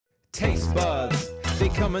taste buds. They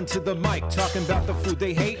coming to the mic, talking about the food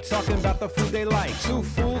they hate, talking about the food they like. Two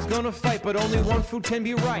fools gonna fight, but only one food can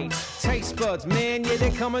be right. Taste buds, man, yeah, they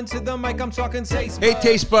coming to the mic. I'm talking taste buds. Hey,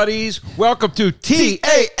 taste buddies, welcome to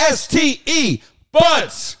TASTE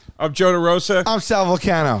Buds. I'm Joe DeRosa. I'm Sal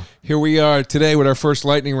Volcano. Here we are today with our first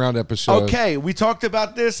lightning round episode. Okay, we talked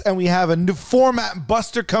about this, and we have a new format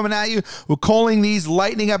buster coming at you. We're calling these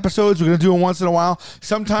lightning episodes. We're going to do them once in a while.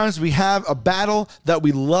 Sometimes we have a battle that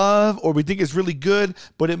we love or we think is really good,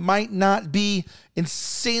 but it might not be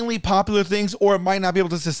insanely popular things, or it might not be able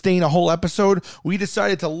to sustain a whole episode. We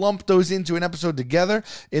decided to lump those into an episode together.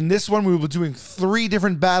 In this one, we will be doing 3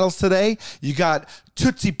 different battles today. You got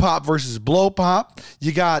Tootsie Pop versus Blow Pop.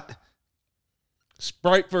 You got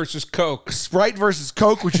Sprite versus Coke. Sprite versus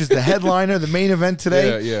Coke, which is the headliner, the main event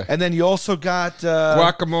today. Yeah. And then you also got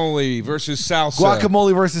Guacamole versus salsa.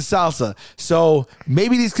 Guacamole versus salsa. So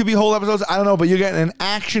maybe these could be whole episodes. I don't know, but you're getting an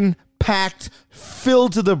action-packed,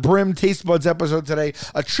 filled to the brim Taste Buds episode today.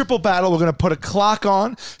 A triple battle. We're going to put a clock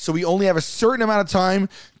on, so we only have a certain amount of time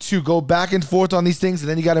to go back and forth on these things, and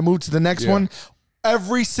then you got to move to the next one.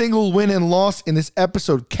 Every single win and loss in this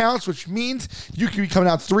episode counts, which means you could be coming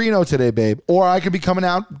out 3-0 today, babe. Or I could be coming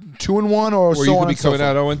out 2-1 or so on. Or you could be and so coming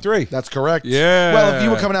forth. out 0-3. That's correct. Yeah. Well, if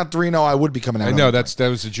you were coming out 3-0, I would be coming out. I know, 0-3. that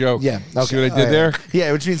was a joke. Yeah. Okay. See what I did there?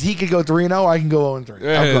 Yeah, which means he could go 3-0, I can go 0-3.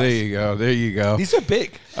 Yeah, there you go. There you go. These are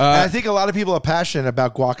big. And I think a lot of people are passionate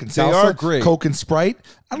about guac and salsa. They are great. Coke and Sprite.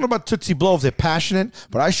 I don't know about Tootsie Blow if they're passionate,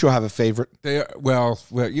 but I sure have a favorite. They are,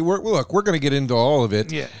 look, we're going to get into all of it.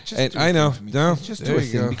 Yeah, And I know. No, Just there do a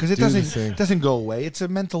you thing go. because it Do the doesn't thing. doesn't go away. It's a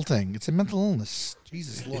mental thing. It's a mental illness.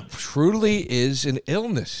 Jesus Lord. Truly is an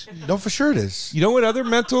illness. No, for sure it is. You know what other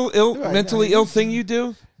mentally ill thing you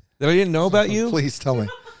do that I didn't know about you? Please tell me.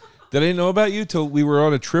 That I didn't know about you till we were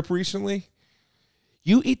on a trip recently?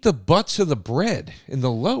 You eat the butts of the bread in the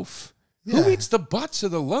loaf. Yeah. Who eats the butts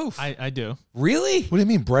of the loaf? I do. Really? What do you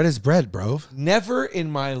mean? Bread is bread, bro. Never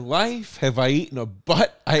in my life have I eaten a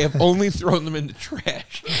butt. I have only thrown them in the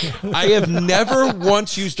trash. I have never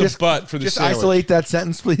once used a butt for the Just sandwich. isolate that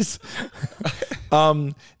sentence, please.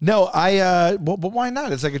 No, but why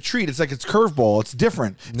not? It's like a treat. It's like it's curveball. It's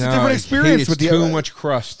different. It's a different experience with the too much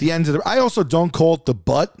crust. the ends of the. I also don't call it the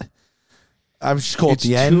butt. I just call It's it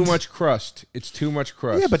the end. too much crust. It's too much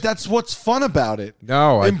crust. Yeah, but that's what's fun about it.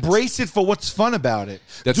 No, Embrace it for what's fun about it.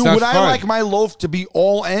 That's would not I fun. like my loaf to be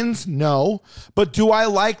all ends? No. But do I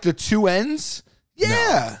like the 2 ends?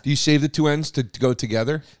 Yeah. Do you save the 2 ends to go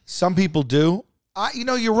together? Some people do.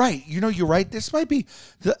 You're right. You're right. This might be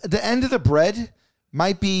the end of the bread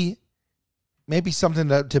might be maybe something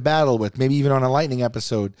to battle with, maybe even on a lightning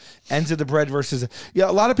episode. Ends of the bread versus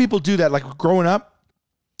a lot of people do that. Like growing up,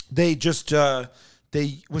 they just usurp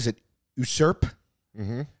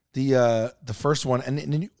the first one, and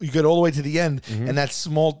then you get all the way to the end, and that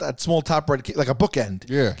small top bread, like a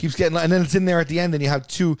bookend, keeps getting, and then it's in there at the end, and you have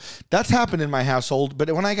 2. That's happened in my household,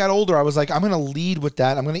 but when I got older, I was like, I'm going to lead with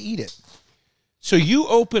that. I'm going to eat it. So you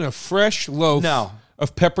open a fresh loaf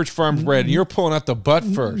of Pepperidge Farm bread, and you're pulling out the butt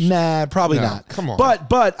first. Nah, probably No, not. come on.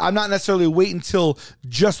 But I'm not necessarily waiting until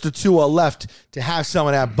just the 2 are left to have some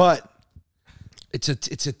of that butt.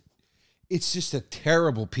 It's just a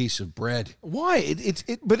terrible piece of bread. Why?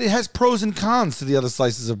 But it has pros and cons to the other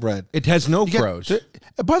slices of bread. It has no You get- pros.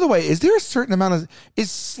 By the way, is there a certain amount of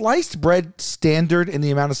is sliced bread standard in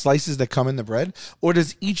the amount of slices that come in the bread, or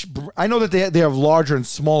does I know that they have larger and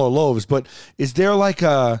smaller loaves, but is there like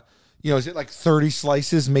is it like 30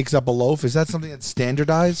 slices makes up a loaf? Is that something that's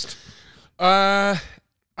standardized?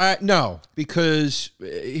 No, because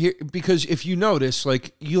if you notice,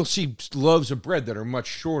 like you'll see loaves of bread that are much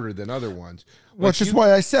shorter than other ones. Which is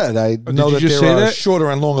why I said I know you that just there say are that? shorter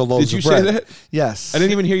and longer loaves Did you of bread. say that? Yes. I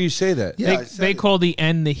didn't even hear you say that. Yeah, I They, said they it. call the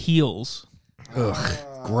end the heels. Ugh,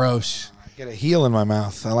 gross, I get a heel in my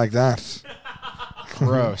mouth. I like that.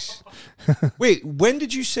 gross. Wait, when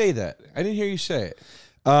did you say that? I didn't hear you say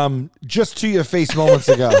it. Just to your face moments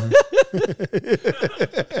ago.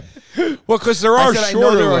 Well, because there I are said I know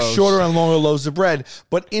shorter there are loaves. shorter and longer loaves of bread,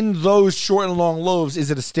 but in those short and long loaves, is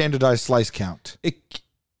it a standardized slice count?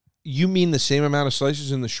 You mean the same amount of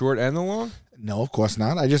slices in the short and the long? No, of course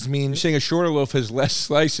not. I just mean You're saying a shorter loaf has less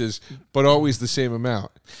slices, but always the same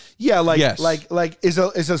amount. yeah, like Yes. like is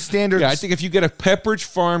a standard Yeah, I think if you get a Pepperidge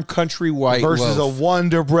Farm Country White versus loaf, a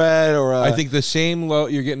Wonder Bread or a I think the same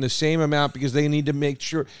loaf, you're getting the same amount because they need to make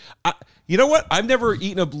sure. You know what? I've never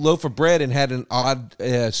eaten a loaf of bread and had an odd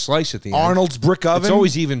slice at the end. Arnold's brick oven. It's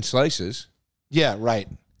always even slices. yeah, right.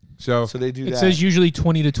 So they do It that. says usually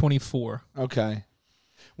 20 to 24. Okay.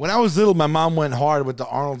 When I was little, my mom went hard with the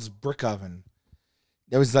Arnold's brick oven.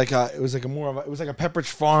 It was like a Pepperidge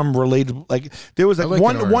Farm related. Like there was like, like an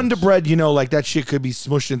Wonder Arnold's. Bread, you know, like that shit could be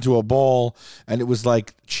smushed into a ball, and it was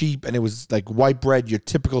like cheap, and it was like white bread, your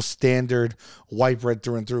typical standard white bread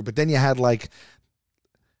through and through. But then you had like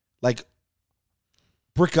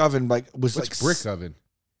brick oven, like was What's like brick oven?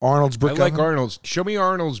 Arnold's I brick like oven. Arnold's. Show me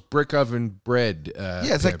Arnold's brick oven bread. Yeah,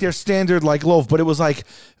 it's like their standard like loaf, but it was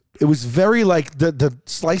very like the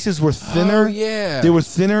slices were thinner. Oh, yeah. They were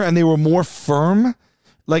thinner and they were more firm.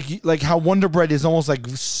 Like how Wonder Bread is almost like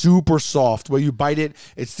super soft, where you bite it,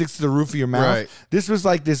 it sticks to the roof of your mouth. Right. This was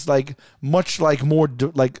like this, like much like more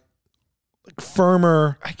like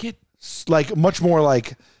firmer, I get like much more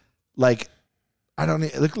like I don't know,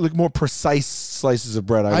 look more precise slices of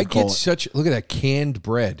bread. I would call get it. such look at that canned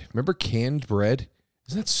bread. Remember canned bread?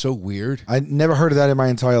 Isn't that so weird? I never heard of that in my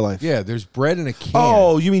entire life. Yeah, there's bread in a can.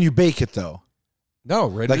 Oh, you mean you bake it though? no,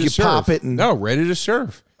 ready like to you serve. pop it and- no, ready to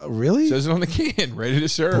serve. Really? Says it on the can, ready to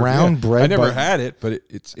serve. Brown Yeah. bread I never bun. had it, but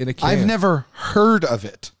it's in a can. I've never heard of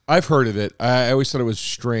it. I've heard of it. I always thought it was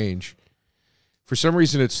strange. For some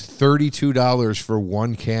reason, it's $32 for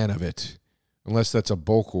one can of it, unless that's a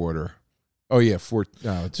bulk order. Oh yeah, it's What?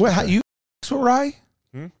 How, okay. you f- with rye?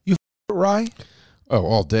 Hmm? You f- with rye? Oh,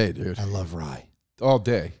 all day, dude. I love rye. All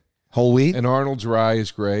day. Whole wheat? And Arnold's rye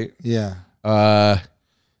is great. Yeah.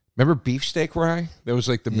 Remember beefsteak rye? That was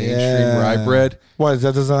like the mainstream Yeah. rye bread. What?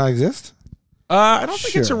 That does not exist? I don't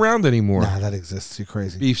think it's Sure. around anymore. Nah, that exists. You're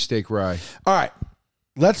crazy. Beefsteak rye. All right.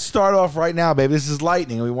 Let's start off right now, babe. This is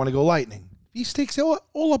lightning. We want to go lightning. Beefsteaks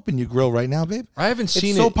all up in your grill right now, babe. I haven't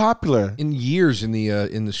seen It's so it popular. in years in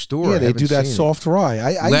the store. Yeah, I they haven't do that seen it. soft rye.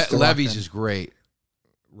 I used to rock Levy's them. is great.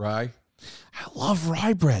 Rye. I love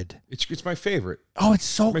rye bread. It's my favorite. Oh, it's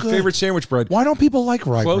so My good. favorite sandwich bread. Why don't people like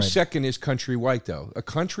rye Close bread? second is country white though. A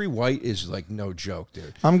country white is like no joke,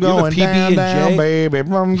 dude. I'm You have a going down, down, PB&J? baby.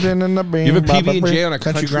 Bumping in the bean, You have a bop, bop, PB&J on a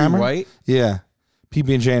country country grammar? white? Yeah.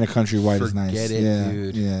 PB&J and a country white is nice. Forget it, yeah.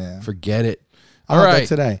 dude. Yeah. Forget it. I'll All have that right.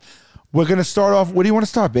 today. We're gonna start off. What do you want to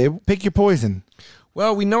start, babe? Pick your poison.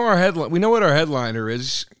 Well, we know our headline. We know what our headliner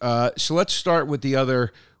is. So let's start with the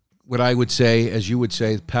other. What I would say, as you would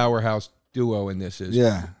say, powerhouse duo in this is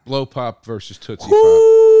Yeah. Blow Pop versus Tootsie Pop.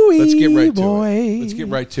 Ooh, Let's get right to boy. it. Let's get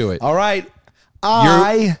right to it. All right.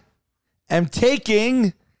 I am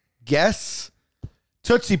taking guess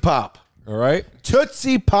Tootsie Pop. All right.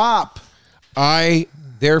 Tootsie Pop. I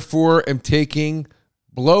therefore am taking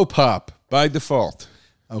Blow Pop by default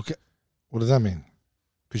Okay. What does that mean?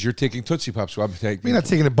 because you're taking Tootsie Pop, so I'm taking. You're not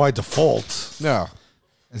taking it by default. No.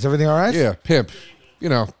 Is everything all right? Yeah, pimp. You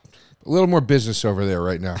know, a little more business over there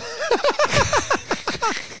right now.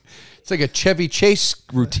 It's like a Chevy Chase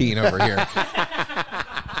routine over here.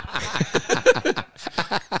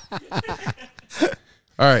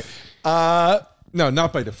 All right. No,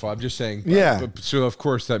 not by default. I'm just saying. Yeah. So of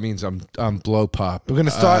course that means I'm Blow Pop. We're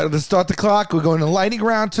gonna start. Let's start the clock. We're going to lightning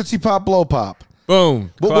round. Tootsie Pop, blow pop.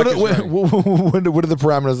 Boom. What Clock are, is what, running. what are the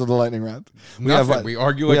parameters of the lightning round? Nothing. We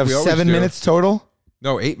argue We like have we always 7 do. minutes total.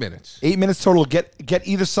 No, 8 minutes. 8 minutes total. Get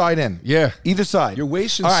either side in. Yeah. Either side. You're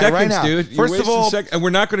wasting All right, seconds, right now. dude. You're First of wasting all, and we're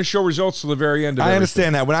not going to show results till the very end of I everything.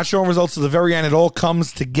 understand that. We're not showing results to the very end. It all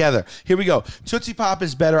comes together. Here we go. Tootsie Pop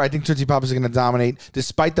is better. I think Tootsie Pop is going to dominate,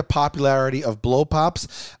 despite the popularity of Blow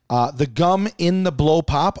Pops. The gum in the Blow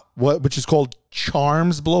Pop, which is called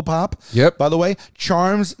Charms Blow Pop. Yep. By the way,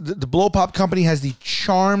 Charms, the Blow Pop company has the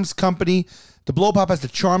Charms company. The Blow Pop has the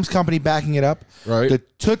Charms company backing it up. Right. The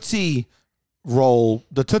Tootsie Roll,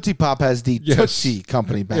 the Tootsie Pop has the Yes. Tootsie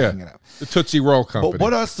company backing Yeah. it up. The Tootsie Roll Company. But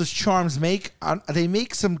what else does Charms make? They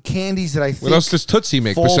make some candies that I think. What else does Tootsie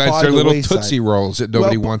make fall besides by their the little wayside? Tootsie Rolls that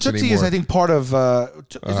nobody wants Tootsie anymore? is, I think, part of.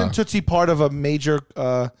 Isn't Tootsie part of a major?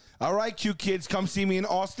 All right, cute kids, come see me in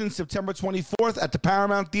Austin, September 24th at the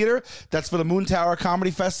Paramount Theater. That's for the Moon Tower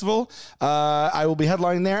Comedy Festival. I will be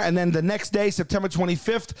headlining there, and then the next day, September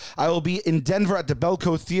 25th, I will be in Denver at the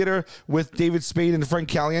Belco Theater with David Spade and Frank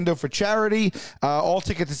Caliendo for charity. All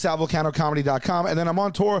tickets at salvolcanocomedy.com, and then I'm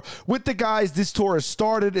on tour with the guys. This tour has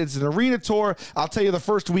started. It's an arena tour. I'll tell you the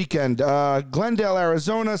first weekend: Glendale,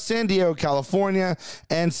 Arizona, San Diego, California,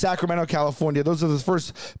 and Sacramento, California. Those are the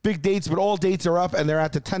first big dates, but all dates are up, and they're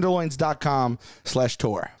at the tenderloins.com/tour.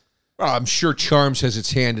 Oh, I'm sure Charms has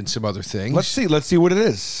its hand in some other things. Let's see what it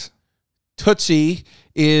is. Tootsie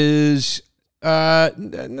is. I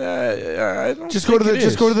don't Just go to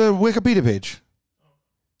the Wikipedia page.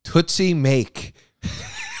 Tootsie Make.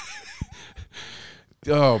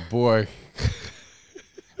 Oh boy.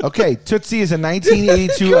 Okay, Tootsie is a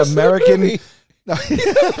 1982 American.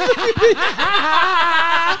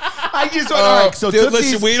 I just all right. So Dude, Tootsie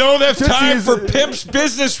listen, is- we don't have Tootsie time is- for Pimp's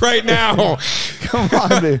business right now. Come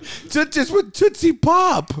on, dude. Just with Tootsie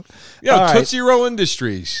Pop. Yeah, All right. Tootsie Roll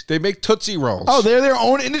Industries. They make Tootsie Rolls. Oh, they're their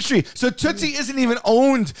own industry. So Tootsie isn't even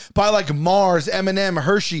owned by like Mars, M&M,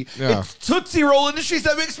 Hershey. Yeah. It's Tootsie Roll Industries.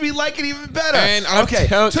 That makes me like it even better. And I'll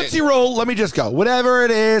tell- Tootsie Roll, let me just go. Whatever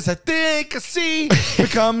it is, I think I see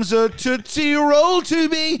becomes a Tootsie Roll to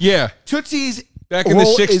me. Yeah. Tootsie's Back in the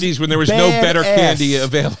roll 60s is when there was no better badass. candy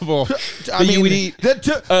available I that mean, you would eat.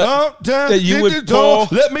 that you would pull-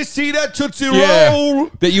 Let me see that Tootsie Yeah.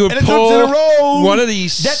 Roll. That you would And a pull Tootsie Roll. one of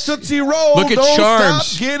these. That Tootsie Roll. Look at Don't Charms.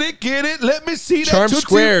 Stop. Get it. Let me see that Charm Tootsie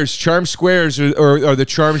Squares. Charm Squares or the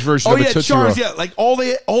Charms version Oh of a yeah, Tootsie Charms. Roll. Yeah, like all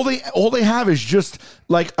they have is just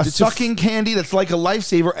like a sucking candy that's like a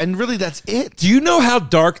lifesaver, and really that's it. Do you know how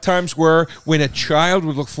dark times were when a child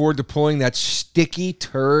would look forward to pulling that sticky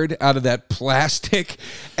turd out of that plastic,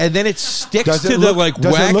 and then it sticks to the like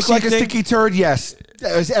does waxy it look like thing? a sticky turd? Yes.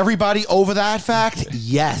 Is everybody over that fact?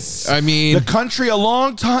 Yes. I mean- the country a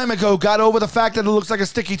long time ago got over the fact that it looks like a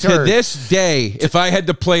sticky To turd. this day, if I had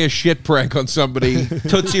to play a shit prank on somebody,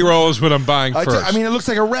 Tootsie Roll is what I'm buying first. I mean, it looks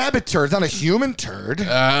like a rabbit turd. It's not a human turd.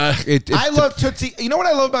 I love Tootsie. You know what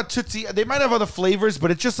I love about Tootsie? They might have other flavors, but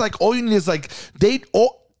it's just like all you need is like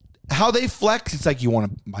how they flex. It's like you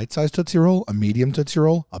want a bite-sized Tootsie Roll, a medium Tootsie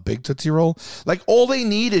Roll, a big Tootsie Roll. Like all they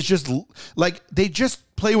need is just like they just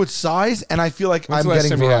play with size, and I feel like When's I'm the last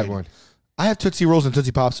getting time you had variety. one? I have Tootsie Rolls and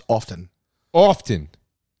Tootsie Pops often. Often.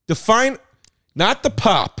 Define, not the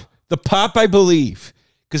pop. The pop, I believe,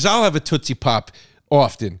 because I'll have a Tootsie Pop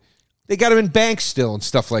often. They got them in banks still and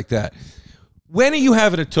stuff like that. When are you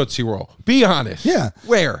having a Tootsie Roll? Be honest. Yeah.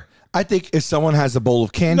 Where? I think if someone has a bowl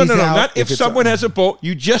of candies, No, out, not if it's someone has a bowl.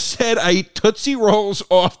 You just said I eat Tootsie Rolls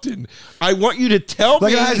often. I want you to tell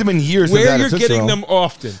Like, me it hasn't been years since I where had a you're Tootsie getting Roll. them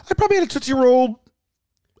often. I probably had a Tootsie Roll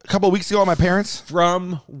a couple of weeks ago at my parents.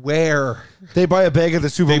 From where? They buy a bag at the They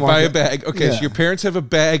supermarket. buy a bag. Okay, Yeah. so your parents have a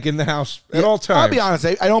bag in the house at all times. I'll be honest.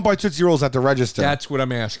 I don't buy Tootsie Rolls at the register. That's what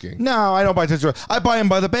I'm asking. No, I don't buy Tootsie Rolls. I buy them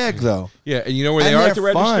by the bag, though. Yeah, and you know where they And are at the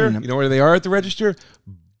they're register? fun. You know where they are at the register?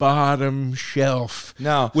 Bottom shelf.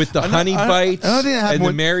 No. With the Another- Honey Bites another thing that happened and the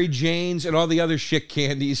with- Mary Janes and all the other shit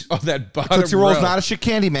candies on that bottom Tootsie Roll's row. not a shit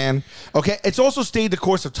candy, man. Okay, it's also stayed the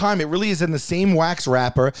course of time. It really is in the same wax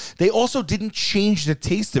wrapper. They also didn't change the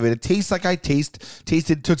taste of it. It tastes like I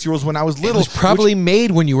tasted Tootsie Rolls when I was It little. was probably made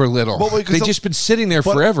when you were little. But wait, 'cause They've the- just been sitting there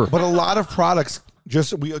but, forever. But a lot of products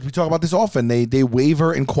just we talk about this often. They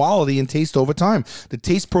waver in quality and taste over time. The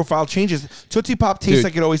taste profile changes. Tootsie Pop tastes Dude.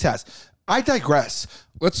 like it always has. I digress.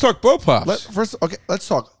 Let's talk Blow Pops. Let's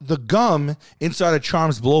talk. The gum inside a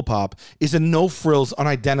Charms Blow Pop is a no frills,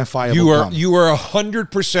 unidentifiable gum. You are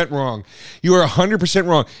 100% wrong. You are 100%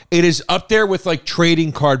 wrong. It is up there with like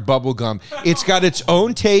trading card bubble gum. It's got its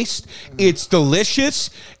own taste. It's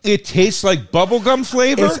delicious. It tastes like bubblegum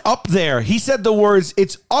flavor. It's up there. He said the words,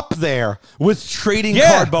 it's up there with trading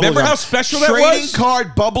Yeah, card bubble remember gum. how special that Trading was?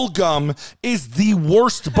 card bubble gum is the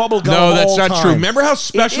worst bubble gum No, of that's all not time. true. Remember how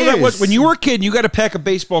special It that was? is. When you were a kid, you got a pack of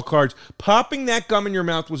baseball cards. Popping that gum in your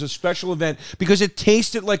mouth was a special event because it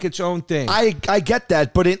tasted like its own thing. I get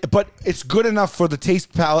that, but it's good enough for the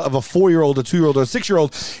taste palate of a 4-year-old, a 2-year-old, or a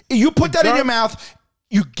 6-year-old. You put that in your mouth,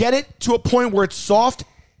 you get it to a point where it's soft.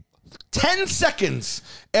 10 seconds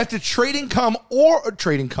after trading cum or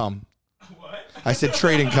trading cum. What? I said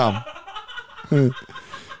trading cum.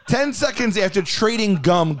 10 seconds after trading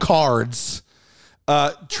gum cards.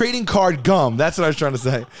 Trading card gum. That's what I was trying to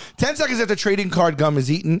say. 10 seconds after trading card gum is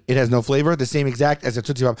eaten, it has no flavor, the same exact as a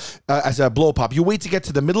Tootsie Pop, as a Blow Pop. You wait to get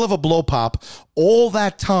to the middle of a Blow Pop all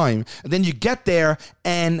that time, and then you get there,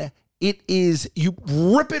 and it is, you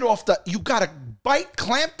rip it off you got to bite,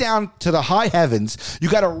 clamp down to the high heavens. You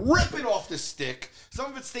got to rip it off the stick. Some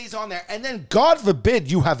of it stays on there, and then God forbid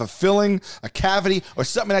you have a filling, a cavity, or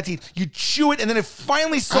something in that teeth. You chew it, and then it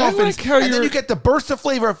finally softens, like how and then you're- you get the burst of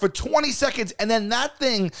flavor for 20 seconds, and then that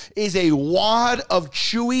thing is a wad of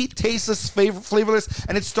chewy, tasteless, flavorless,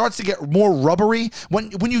 and it starts to get more rubbery.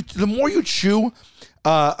 The more you chew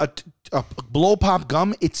a Blow Pop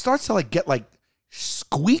gum, it starts to get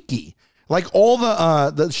squeaky. Like all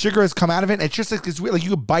the sugar has come out of it. And it's just like it's weird. Like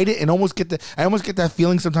you could bite it and I almost get that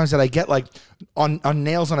feeling sometimes that I get like on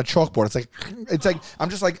nails on a chalkboard. It's like I'm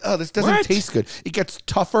just like, oh, this doesn't What? taste good. It gets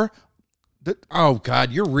tougher. Oh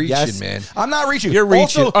God, you're reaching, Yes, man. I'm not reaching. You're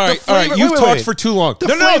reaching. Also, all right, the all right. flavor- You've wait, talked wait. for too long. The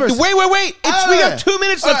No, flavors- wait. We got 2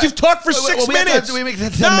 minutes left. All right. You've talked for Well, 6 we have to- minutes. we make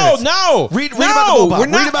that 10 no, minutes. no. Read no, about the Blow Pop. we're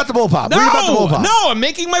not- Read about the Blow Pop. No, Read about the Blow Pop. no. I'm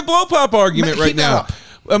making my Blow Pop argument Keep right that now. up.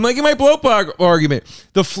 I'm making my Blow Pop argument.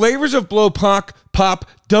 The flavors of Blow Pop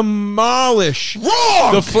demolish.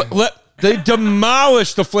 Wrong! They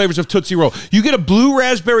demolished the flavors of Tootsie Roll. You get a blue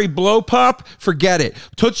raspberry blow pop, forget it.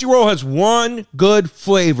 Tootsie Roll has one good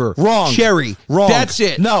flavor. Wrong. Cherry. Wrong. That's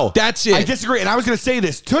it. No. That's it. I disagree. And I was going to say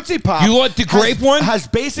this. Tootsie Pop. You want the grape one? Has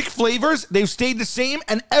basic flavors. They've stayed the same.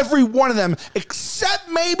 And every one of them, except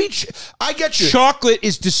maybe, I get you. Chocolate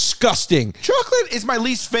is disgusting. Chocolate is my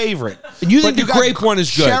least favorite. And you think But the got grape one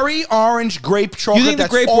is good? Cherry, orange, grape, chocolate. You think the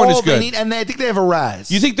that's grape all one is they good? need, and I think they have a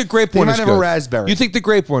raz. You think the grape They one might is have good? a raspberry. You think the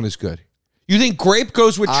grape one is good? You think grape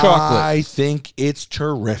goes with chocolate? I think it's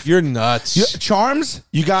terrific. You're nuts. Charms,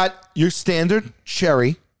 you got your standard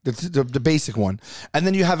cherry, the basic one, and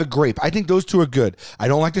then you have a grape. I think those two are good. I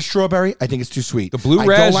don't like the strawberry. I think it's too sweet. The blue I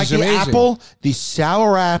raz don't like is the amazing. apple. The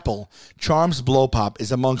sour apple Charms Blow Pop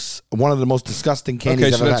is amongst one of the most disgusting candies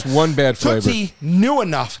Okay, I've so ever that's had. one bad flavor. Tootsie, new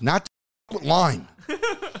enough, not with lime.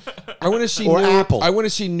 I want to see Or new, apple. I want to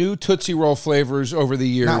see new Tootsie Roll flavors over the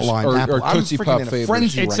years, Not lime, or, apple. or I'm Tootsie freaking Pop in a flavors.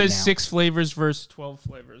 frenzy. It right says now. 6 flavors versus 12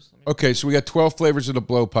 flavors. Okay, so we got 12 flavors of the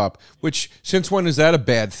Blow Pop. Which, since when is that a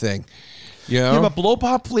bad thing? You know? Yeah, but Blow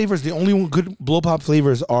Pop flavors, the only good Blow Pop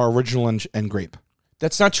flavors are original and grape.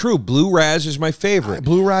 That's not true. Blue Raz is my favorite.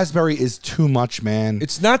 Blue raspberry is too much, man.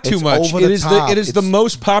 It's not too much. Over It the is top. the It's-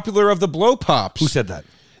 most popular of the Blow Pops. Who said that?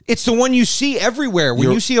 It's the one you see everywhere. When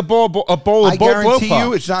You're- you see a bowl of Blow I guarantee Pops.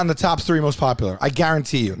 you it's not in the top 3 most popular. I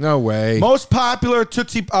guarantee you. No way. Most popular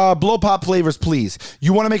Tootsie Blow Pop flavors, please.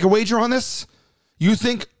 You want to make a wager on this? You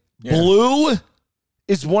think blue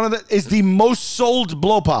is is the most sold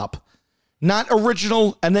Blow Pop? Not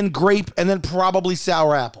original, and then grape, and then probably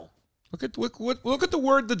sour apple. Look at the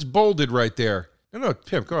word that's bolded right there. No,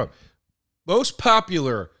 Pim, come on. Most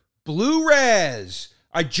popular Blue Raz.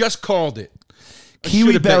 I just called it. I Kiwi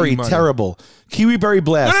should've bet you berry, money. terrible. Kiwi berry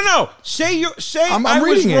blast. No. Say I'm I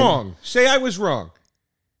was reading it. wrong. Say I was wrong.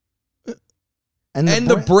 And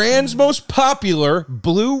The brand's most popular,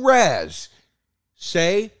 Blue Raz.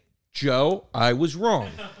 Say, Joe, I was wrong.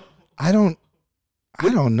 I don't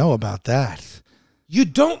know about that. You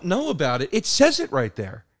don't know about it. It says it right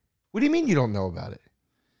there. What do you mean you don't know about it?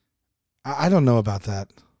 I don't know about that.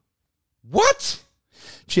 What?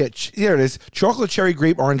 Here it is. Chocolate, cherry,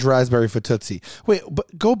 grape, orange, raspberry for Tootsie. Wait,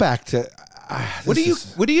 but go back to... What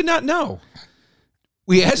do you not know?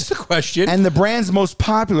 We asked the question And the brand's most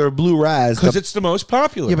popular, Blue Raz. because it's the most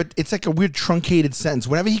popular. Yeah, but it's like a weird truncated sentence.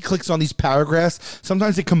 Whenever he clicks on these paragraphs,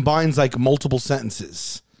 sometimes it combines like multiple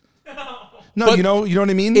sentences. No, But you know what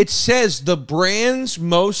I mean? it says the brand's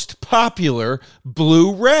most popular,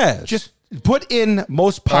 Blue Raz. just put in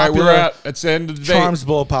most all right, popular we're out. That's the end of the debate. Charms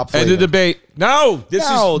Blow Pop flavor. End of debate. No, this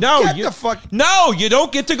No, is no. get You, the fuck- No, you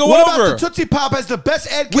don't get to go What over. about the Tootsie Pop has the best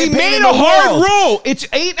ad We campaign made in a the hard world? rule. It's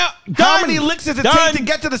 8. How Done. many licks does it Done. take to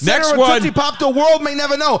get to the Next center of one. Tootsie Pop? The world may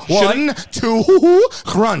never know. Should've- 1, 2,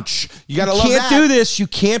 crunch. You gotta love Can't that. do this. You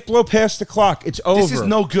can't blow past the clock. It's over. This is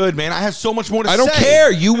no good, man. I have so much more to say. I don't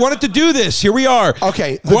care. You wanted to do this. Here we are.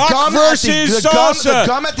 Okay, the Guac gum versus at the gum, salsa. the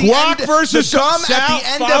gum at the Guac end, versus the gum Sal- at the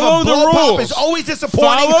end follow of a the blow pop rules. is always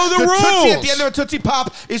disappointing. Follow the Tootsie at rules. the end of a Tootsie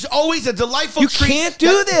Pop is always a delightful You treat. can't do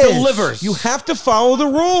that this. Delivers. You have to follow the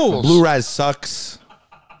rules. Blue Raz sucks.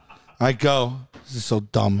 I go. This is so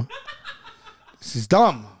dumb. This is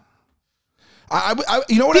dumb.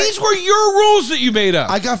 You know what? These were your rules that you made up.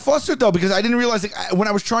 I got flustered though because I didn't realize when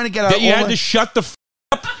I was trying to get out that you all had the- to shut the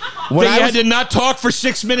up. When That you I had to not talk for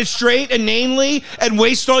 6 minutes straight inanely and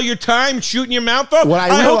waste all your time shooting your mouth off. What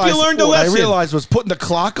I hope you learned a what lesson. I realized was putting the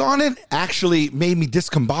clock on it actually made me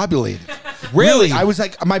discombobulated. Really? I was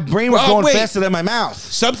like, my brain was Well, going wait. faster than my mouth.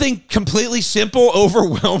 Something completely simple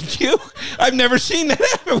overwhelmed you? I've never seen that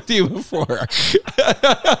happen with you before.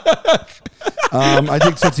 I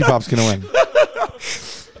think Tootsie Pop's gonna win.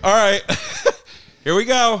 All right. Here we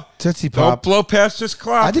go. Tootsie Don't Pop. blow past this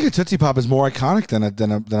clock. I think a Tootsie Pop is more iconic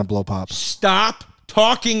than a blow pop. Stop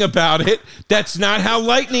talking about it. That's not how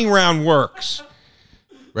lightning round works.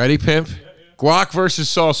 Ready, Pimp? Guac versus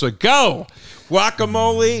salsa. Go.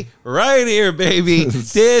 Guacamole right here, baby.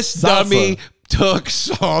 This Salsa. dummy took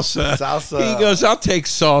salsa. Salsa. He goes, I'll take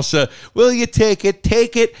salsa. Will you take it?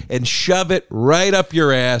 Take it and shove it right up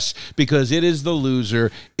your ass because it is the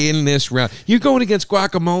loser in this round. You're going against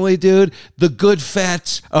guacamole, dude. The good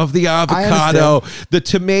fats of the avocado, the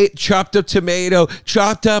chopped up tomato,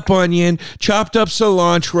 chopped up onion, chopped up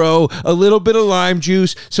cilantro, a little bit of lime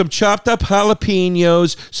juice, some chopped up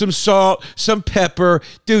jalapenos, some salt, some pepper.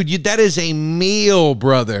 Dude, that is a meal,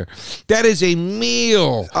 brother. That is a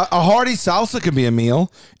meal. A hearty salsa can be a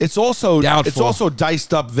meal. It's also Doubtful.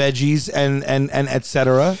 diced up veggies and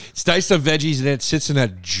etc. It's diced up veggies and it sits in a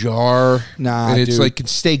jar. Nah, and it's dude. like can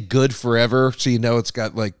stay good forever, so you know it's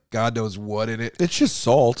got like God knows what in it. It's just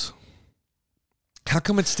salt. How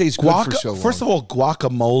come it stays good for so long? First of all,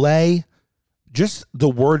 guacamole, just the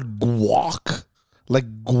word guac, like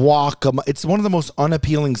guacamole, it's one of the most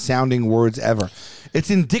unappealing sounding words ever. It's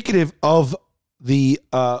indicative of the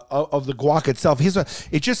guac itself.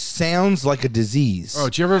 It just sounds like a disease. Oh,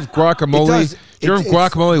 did you ever have guacamole? It does. Did you ever have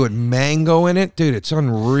guacamole with mango in it? Dude, it's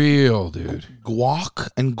unreal, dude. Guac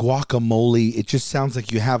and guacamole, it just sounds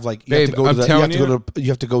like you have like you Babe, have to go to I'm the telling you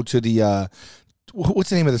have to go to the what's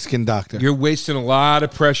the name of the skin doctor? You're wasting a lot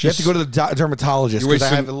of precious. You have to go to the dermatologist You're because I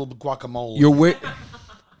wasting- have a little guacamole. You're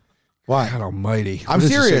Why? God Almighty! I'm What is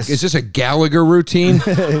this, serious. is this a Gallagher routine?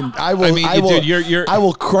 I will. I mean, dude, you're- I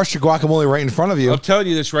will crush your guacamole right in front of you. I'm telling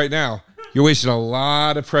you this right now. You're wasting a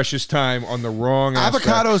lot of precious time on the wrong aspect.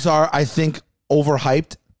 Avocados are, I think,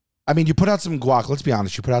 overhyped. I mean, you put out some guac. Let's be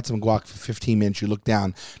honest. You put out some guac for 15 minutes. You look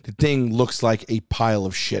down. The thing looks like a pile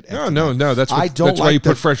of shit. No. That's I don't that's why like you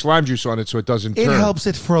the- put fresh lime juice on it so it doesn't It turn. helps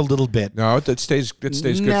it for a little bit. No, it stays good for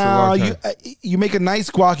a long time. You make a nice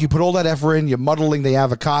guac. You put all that effort in. You're muddling the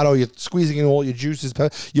avocado. You're squeezing in all your juices.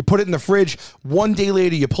 You put it in the fridge. One day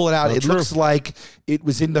later, you pull it out. Not It true. looks like it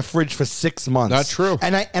was in the fridge for 6 months. Not true.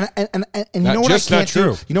 And you Not know what I just not can't do?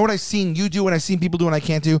 true. You know what I've seen you do and I've seen people do and I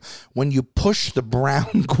can't do? When you push the brown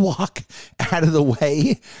guac out of the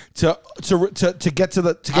way to get to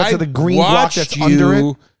the green guac that's you under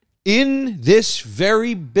it. in this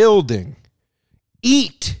very building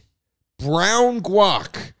eat brown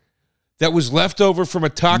guac that was left over from a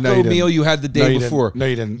No, taco you didn't. meal you had the No, day you didn't. before. No,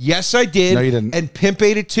 you didn't. Yes, I did. No, you didn't. And Pimp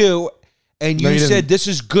ate it too. And No, you you said didn't. this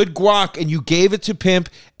is good guac, and you gave it to Pimp,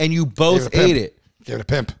 and you both Give it a ate pimp. it. Give it a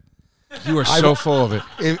pimp. You are so full of it.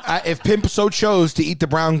 If Pimp so chose to eat the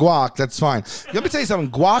brown guac, that's fine. Let me tell you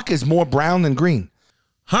something. Guac is more brown than green.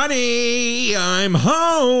 Honey, I'm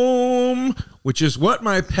home, which is what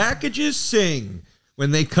my packages sing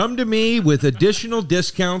when they come to me with additional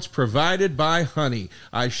discounts provided by Honey.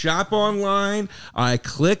 I shop online. I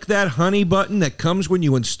click that Honey button that comes when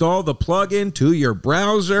you install the plugin to your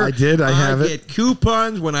browser. I did. I have it. I get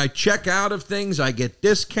coupons. When I check out of things, I get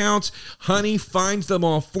discounts. Honey finds them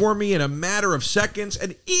all for me in a matter of seconds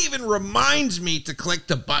and even reminds me to click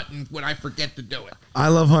the button when I forget to do it. I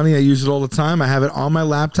love Honey. I use it all the time. I have it on my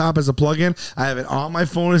laptop as a plugin. I have it on my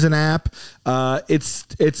phone as an app.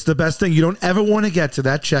 It's the best thing. You don't ever want to get to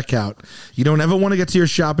that checkout. You don't ever want to get to your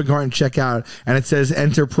shopping cart and check out, and it says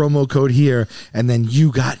enter promo code here, and then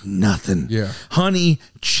you got nothing. Yeah. Honey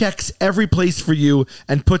checks every place for you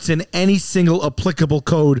and puts in any single applicable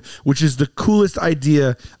code, which is the coolest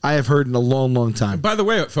idea I have heard in a long, long time. By the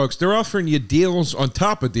way, folks, they're offering you deals on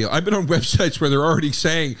top of deal. I've been on websites where they're already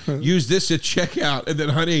saying, use this at checkout, and then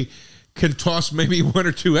Honey can toss maybe one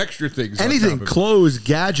or two extra things. on Anything, top of it. clothes,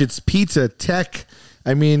 gadgets, pizza, tech.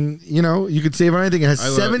 I mean, you could save on anything. It has I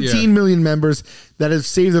love- 17 million members that have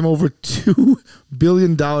saved them over $2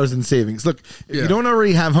 billion in savings. Look, if Yeah. you don't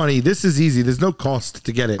already have Honey, this is easy. There's no cost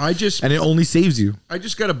to get it. And it only saves you. I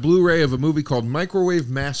just got a Blu-ray of a movie called Microwave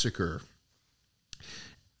Massacre.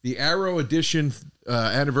 The Arrow edition,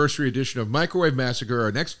 anniversary edition of Microwave Massacre,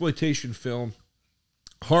 an exploitation film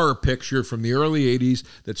horror picture from the early 80s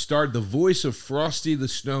that starred the voice of Frosty the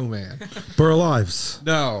Snowman. Burl Ives.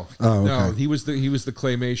 No. Oh, No, okay. he was the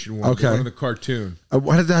claymation one, Okay. the one in the cartoon.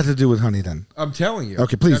 What does that have to do with Honey then? I'm telling you.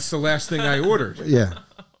 Okay, please. That's the last thing I ordered. Yeah.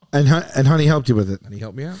 And Honey helped you with it. Can you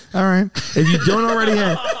help me out? All right. If you don't already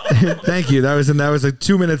have, thank you. That was like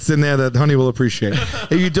 2 minutes in there that Honey will appreciate.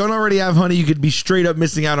 If you don't already have Honey, you could be straight up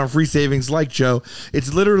missing out on free savings like Joe.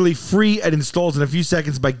 It's literally free and installs in a few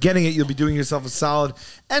seconds. By getting it, you'll be doing yourself a solid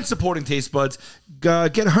and supporting Taste Buds.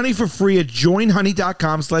 Get Honey for free at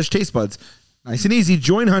joinhoney.com/tastebuds. Nice and easy.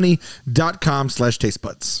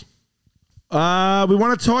 Joinhoney.com/tastebuds. We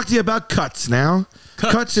want to talk to you about Cuts now.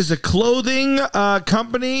 Cuts is a clothing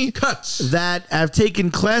company Cuts. that have taken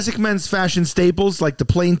classic men's fashion staples like the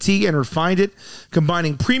plain tee and refined it,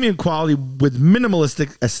 combining premium quality with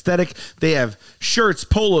minimalistic aesthetic. They have shirts,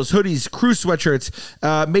 polos, hoodies, crew sweatshirts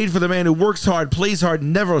made for the man who works hard, plays hard,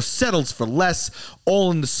 never settles for less, all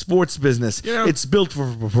in the sports business. You know- It's built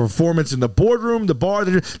for performance in the boardroom, the bar.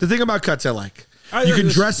 The thing about Cuts I like. You can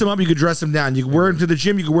dress them up, you can dress them down. You can wear them to the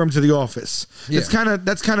gym, you can wear them to the office. Yeah.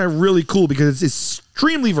 That's kind of really cool because it's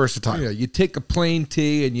extremely versatile. Yeah, you take a plain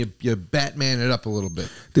tee and you Batman it up a little bit.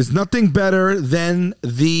 There's nothing better than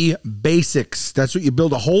the basics. That's what you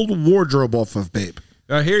build a whole wardrobe off of, babe.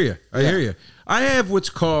 I hear you. I hear you. I have what's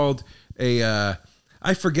called I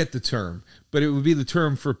forget the term, but it would be the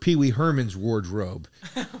term for Pee Wee Herman's wardrobe.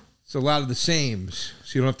 It's a lot of the sames,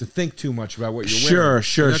 so you don't have to think too much about what you're Sure, wearing.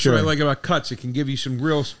 sure, And that's sure. what I like about Cuts. It can give you some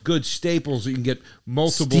real good staples that you can get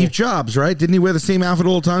multiple. Steve Jobs, right? Didn't he wear the same outfit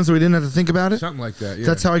all the time so we didn't have to think about it? Something like that, yeah.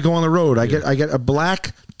 That's how I go on the road. I get a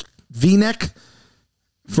black V-neck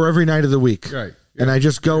for every night of the week. Right. And I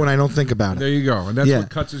just go and I don't think about There it. you go. And that's Yeah. what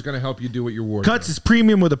Cuts is going to help you do with your wardrobe. Cuts is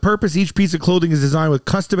premium with a purpose. Each piece of clothing is designed with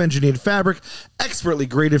custom engineered fabric, expertly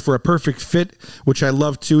graded for a perfect fit, which I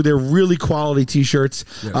love too. They're really quality t-shirts,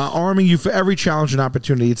 arming you for every challenge and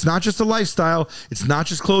opportunity. It's not just a lifestyle. It's not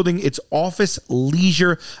just clothing. It's office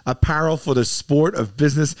leisure apparel for the sport of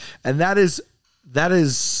business. And that is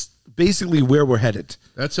basically where we're headed.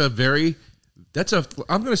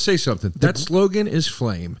 I'm going to say something. That slogan is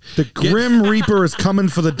flame. The Grim Reaper is coming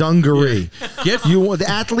for the dungaree. The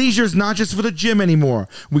athleisure is not just for the gym anymore.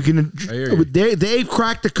 We can. hear you. They've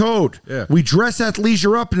cracked the code. Yeah. We dress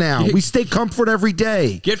athleisure up now. We stay comfort every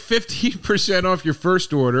day. Get 15% off your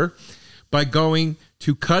first order by going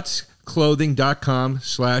to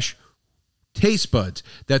cutsclothing.com/tastebuds.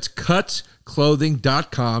 That's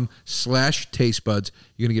cutsclothing.com/tastebuds.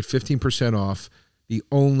 You're going to get 15% off the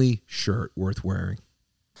only shirt worth wearing.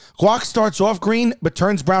 Guac starts off green but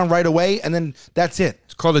turns brown right away, and then that's it.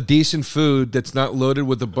 It's called a decent food that's not loaded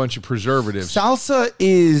with a bunch of preservatives. Salsa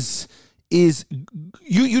is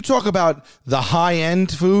you talk about the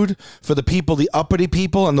high-end food for the people, the uppity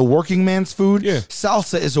people, and the working man's food. Yeah.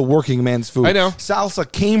 Salsa is a working man's food. I know. Salsa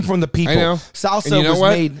came from the people. I know. Salsa And you know was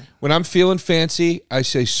what? made. When I'm feeling fancy, I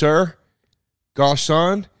say, "Sir,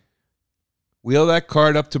 garçon, wheel that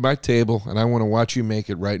card up to my table, and I want to watch you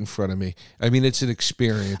make it right in front of me." I mean, it's an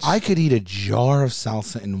experience. I could eat a jar of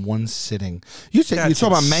salsa in one sitting. You said you That's talk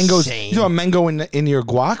about mangoes. insane. You talk about mango in your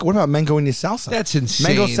guac. What about mango in your salsa? That's insane.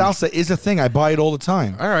 Mango salsa is a thing. I buy it all the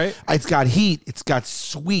time. All right. It's got heat. It's got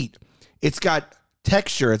sweet. It's got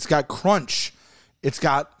texture. It's got crunch. It's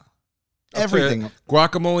got everything.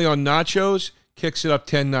 Guacamole on nachos kicks it up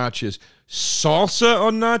 10 notches. Salsa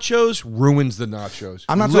on nachos ruins the nachos.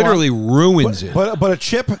 I'm not literally ruins it. But a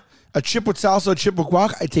chip with salsa, a chip with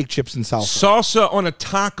guac. I take chips and salsa. Salsa on a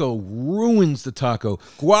taco ruins the taco.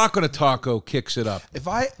 Guac on a taco kicks it up. If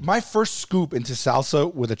my first scoop into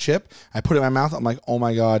salsa with a chip, I put it in my mouth. I'm like, oh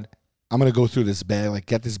my god, I'm gonna go through this bag. Like,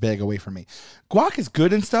 get this bag away from me. Guac is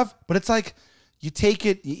good and stuff, but it's like you take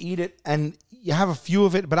it, you eat it, and you have a few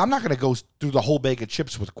of it. But I'm not gonna go through the whole bag of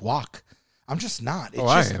chips with guac. I'm just not.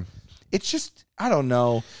 I am. It's just, I don't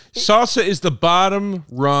know. Salsa is the bottom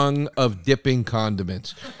rung of dipping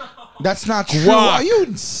condiments. That's not true. Guac. Are you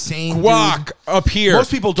insane, Guac dude? up here.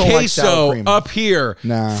 Most people don't like sour Queso cream. up here.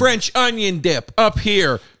 Nah. French onion dip up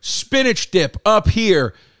here. Spinach dip up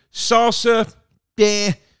here. Salsa,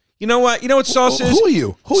 You know what? You know what salsa is? Who are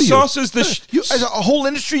you? Salsa's the as a whole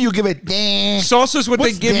industry, you give it. Salsa's what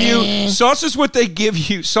What's they give you. that? Salsa's what they give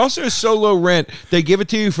you. Salsa is so low rent. They give it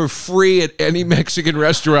to you for free at any Mexican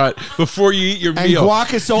restaurant before you eat your And meal.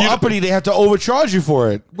 guac is so uppity, they have to overcharge you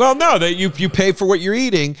for it. Well, no, you pay for what you're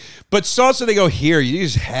eating, but salsa they go here. You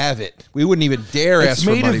just have it. We wouldn't even dare It's ask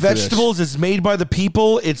for made money of for this. vegetables. It's made by the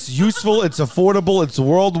people. It's useful. It's affordable. It's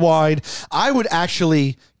worldwide. I would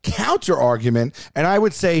actually counter argument, and I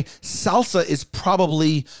would say salsa is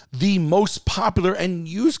probably the most popular and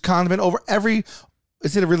used condiment over every.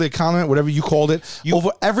 Is it really a condiment? Whatever you called it, over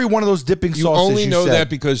every one of those dipping You sauces. only know said. that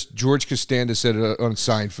because George Costanza said it on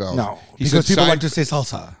Seinfeld. No, He because said people like to say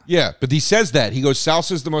salsa. Yeah, but he says that. He goes,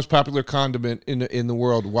 salsa is the most popular condiment in the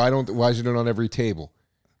world. Why isn't it on every table?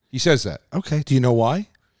 He says that. Okay. Do you know why?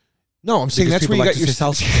 No, I'm saying Because that's where people you like got to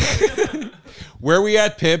your say salsa. Where are we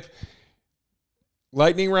at, Pip?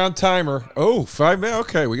 Lightning round timer. Oh, 5 minutes.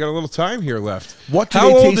 Okay, we got a little time here left. What do How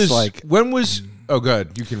they old taste is like? When was? Oh,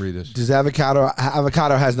 good. You can read this. Does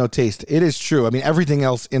avocado has no taste? It is true. I mean, everything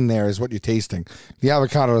else in there is what you're tasting. The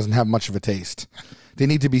avocado doesn't have much of a taste. They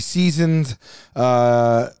need to be seasoned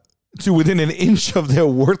to within an inch of their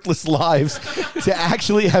worthless lives to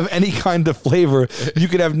actually have any kind of flavor. You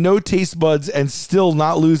could have no taste buds and still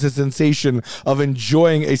not lose the sensation of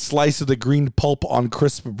enjoying a slice of the green pulp on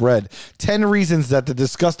crisp bread. 10 reasons that the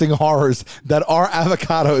disgusting horrors that are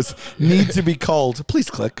avocados need to be culled. Please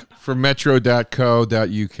click. From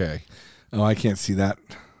metro.co.uk. Oh, I can't see that.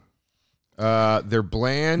 They're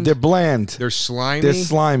bland. They're bland. They're slimy. They're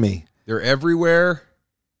slimy. They're everywhere.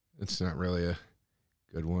 It's not really a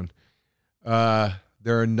good one.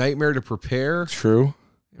 They're a nightmare to prepare. True.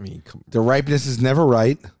 I mean, The ripeness is never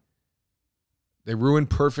right. they ruin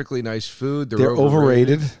perfectly nice food. They're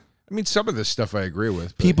overrated. I mean, some of this stuff I agree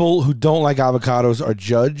with. but- People who don't like avocados are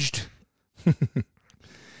judged.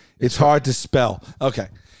 It's hard to spell. Okay.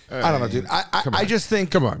 I don't know, dude. I just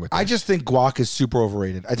think. Come on with I this. just think guac is super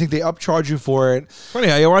overrated. I think they upcharge you for it. Funny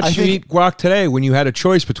how you watched you think- eat guac today when you had a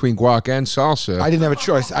choice between guac and salsa. I didn't have a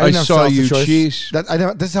choice. I didn't have saw salsa you choice. cheese.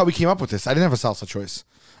 This is how we came up with this. I didn't have a salsa choice.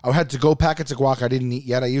 I had to-go packets of guac I didn't eat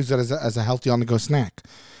yet. I used it as a healthy on-the-go snack.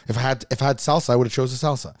 If I had salsa, I would have chose the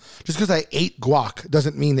salsa. Just because I ate guac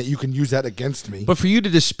doesn't mean that you can use that against me. But for you to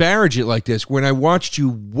disparage it like this, when I watched you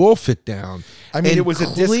wolf it down, I mean, and it was a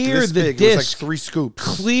disc clear this the big. It was disc, like 3 scoops.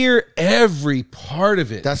 clear every part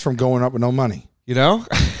of it. That's from going up with no money. You know?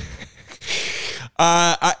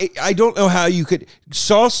 I don't know how you could.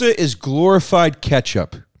 Salsa is glorified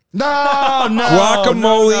ketchup. No,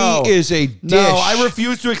 Guacamole is a dish. No, I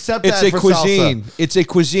refuse to accept It's that a for cuisine. salsa. It's a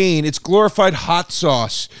cuisine. It's glorified hot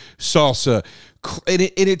sauce salsa. And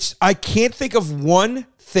it's. I can't think of one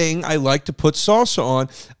thing I like to put salsa on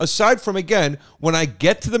aside from, again, when I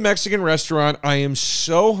get to the Mexican restaurant, I am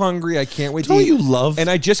so hungry. I can't wait to Don't eat. you love- And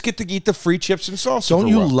I just get to eat the free chips and salsa. Don't for a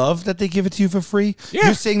you while. love that they give it to you for free? Yeah.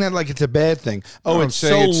 You're saying that like it's a bad thing. Oh, No, I'm it's so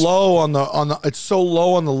saying it's- low on the it's so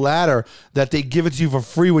low on the ladder that they give it to you for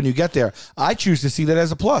free when you get there. I choose to see that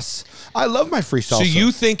as a plus. I love my free salsa. So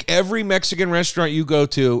you think every Mexican restaurant you go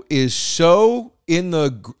to is so in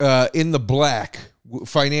the black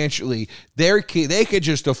financially, they could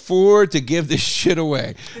just afford to give this shit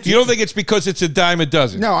away? You don't think it's because it's a dime a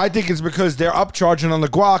dozen? No, I think it's because they're upcharging on the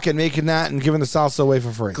guac and making that and giving the salsa away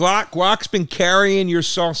for free. Guac's been carrying your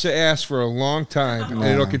salsa ass for a long time, and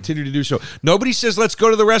it'll continue to do so. Nobody says, let's go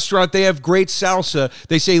to the restaurant. They have great salsa.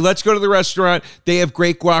 They say, let's go to the restaurant. They have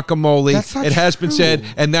great guacamole. That's not It has been true. said,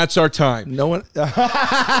 and that's our time. No one.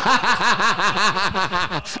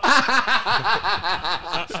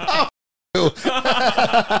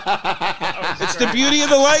 It's the beauty of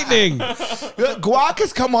the lightning. Guac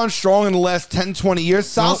has come on strong in the last 10, 20 years.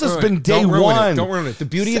 Salsa's been day Don't ruin one. It. Don't ruin it. The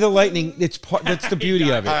beauty of the lightning, that's the beauty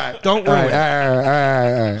of it. Don't All ruin right,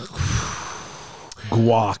 all right.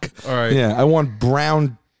 Guac. All right. Yeah, I want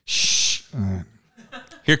brown. Shh.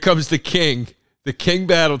 Here comes the king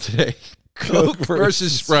battle today. Coke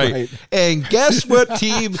versus Sprite. And guess what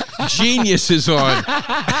team Genius is on?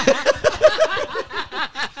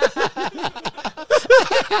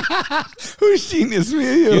 Who's genius? Me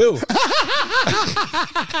or you? You.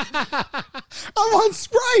 I'm on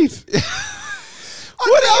Sprite.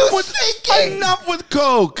 What are you thinking? Enough with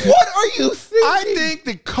Coke. What are you thinking? I think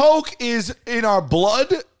the Coke is in our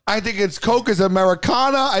blood. I think Coke is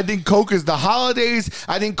Americana. I think Coke is the holidays.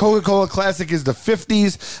 I think Coca-Cola Classic is the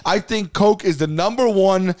 50s. I think Coke is the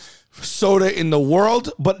 #1 soda in the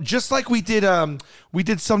world. But just like we did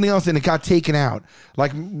something else and it got taken out.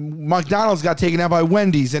 Like McDonald's got taken out by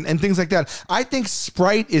Wendy's and things like that. I think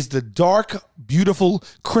Sprite is the dark, beautiful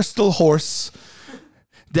crystal horse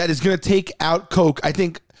that is going to take out Coke. I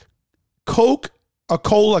think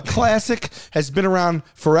Coca-Cola Classic has been around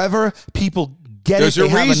forever. People get There's it. a They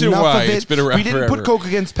have reason enough why of it. it's been around We didn't forever. put Coke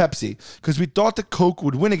against Pepsi because we thought that Coke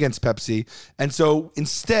would win against Pepsi. And so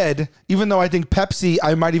instead, even though I think Pepsi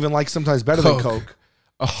I might even like sometimes better than Coke.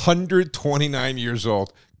 129 years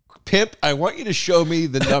old. Pimp, I want you to show me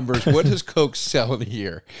the numbers. What does Coke sell in a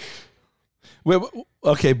year? Wait,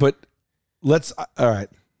 okay, but let's. All right.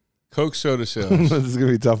 Coke soda sales. This is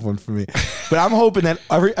gonna be a tough one for me, but I'm hoping that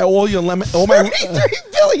all my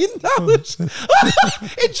 $33 billion.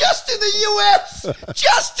 And just in the U.S.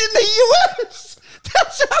 Just in the U.S.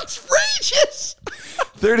 That's outrageous.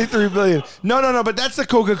 33 billion. No, but that's the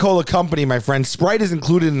Coca-Cola company, my friend. Sprite is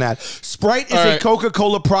included in that. Sprite is All a right.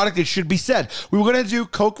 Coca-Cola product. It should be said. We were going to do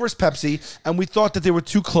Coke versus Pepsi, and we thought that they were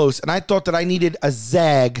too close, and I thought that I needed a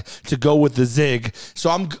zag to go with the zig. So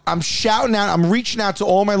I'm shouting out. I'm reaching out to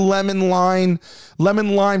all my lemon lime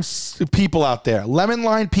people out there. Lemon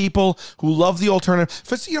lime people who love the alternative.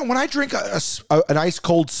 When I drink an ice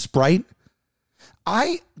cold Sprite,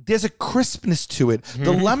 there's a crispness to it.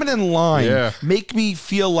 The lemon and lime make me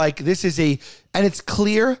feel like this is and it's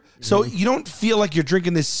clear, so you don't feel like you're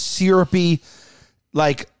drinking this syrupy,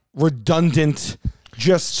 like redundant.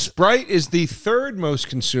 Just Sprite is the third most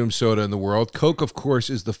consumed soda in the world. Coke, of course,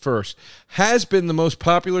 is the first. Has been the most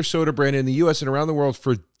popular soda brand in the U.S. and around the world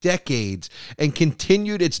for decades and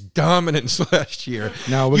continued its dominance last year.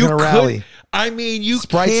 No, we're gonna rally. I mean,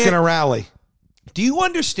 Sprite's can't. gonna rally. Do you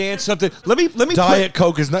understand something? Let me Diet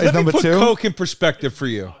Coke is let me number put 2. Coke in perspective for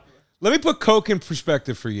you. Let me put Coke in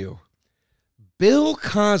perspective for you. Bill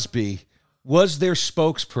Cosby was their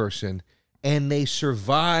spokesperson, and they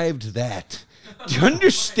survived that. Do you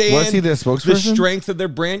understand? Was he their spokesperson? The strength of their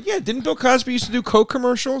brand. Yeah, didn't Bill Cosby used to do Coke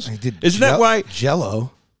commercials? Isn't that why? Jell-O?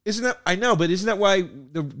 Isn't that I know? But isn't that why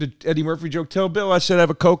the Eddie Murphy joke? Tell Bill I said I have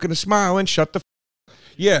a Coke and a smile and shut the.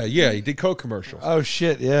 Yeah, he did Coke commercials. Oh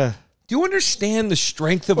shit, yeah. Do you understand the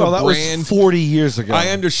strength of Well, a that brand? was 40 years ago. I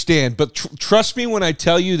understand, but trust me when I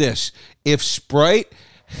tell you this: if Sprite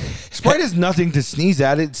Sprite is nothing to sneeze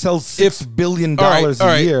at. It sells $6 billion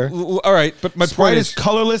a year. All right, but my Sprite point is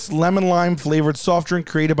colorless lemon lime flavored soft drink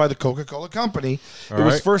created by the Coca-Cola Company. It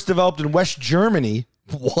was right. first developed in West Germany.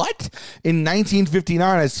 What? In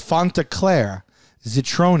 1959 as Fanta Claire,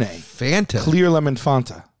 Zitrone, Fanta. clear lemon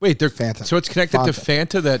Fanta. Wait, they're Fanta. So it's connected to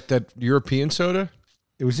Fanta. Fanta, that European soda.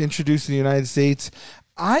 It was introduced in the United States.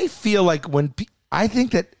 I feel like I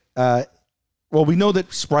think that. Well, we know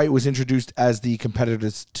that Sprite was introduced as the competitor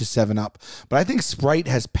to 7-Up, but I think Sprite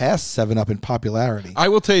has passed 7-Up in popularity. I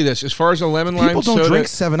will tell you this: as far as a lemon lime People don't soda, drink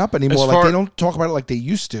 7-Up anymore. as Like far- they don't talk about it like they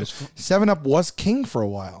used to. 7-Up was king for a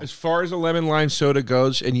while. as far as a lemon lime soda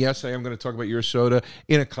goes, and yes, I am going to talk about your soda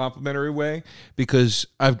in a complimentary way because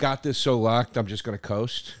I've got this so locked. I'm just going to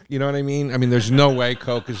coast. You know what I mean? I mean, there's no way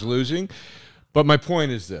Coke is losing. But my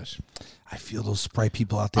point is this: I feel those Sprite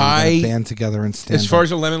people out there that band together and stand as far up.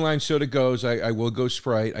 as a lemon lime soda goes, I will go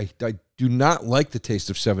Sprite. I do not like the taste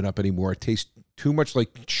of 7-Up anymore. It tastes too much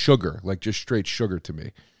like sugar, like just straight sugar to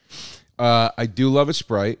me. I do love a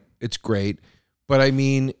Sprite. It's great. But I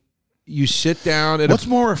mean, you sit down at What's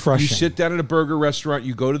more refreshing? You sit down at a burger restaurant,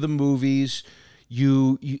 you go to the movies,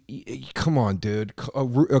 you come on, dude.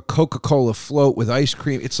 A Coca-Cola float with ice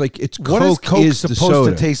cream. It's like What is Coke is the supposed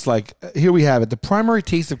soda. to taste like? Here we have it. The primary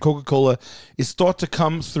taste of Coca-Cola is thought to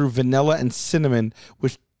come through vanilla and cinnamon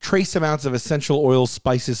with trace amounts of essential oil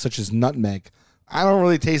spices such as nutmeg. I don't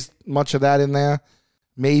really taste much of that in there,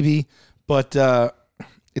 maybe, but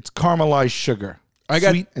it's caramelized sugar.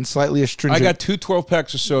 Sweet and slightly astringent. I got 2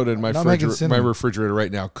 12-packs of soda in my Nutmeg and cinnamon. refrigerator right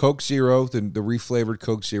now. Coke Zero, the reflavored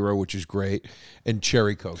Coke Zero, which is great, and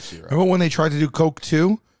Cherry Coke Zero. Remember when they tried to do Coke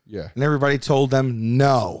 2? Yeah. And everybody told them,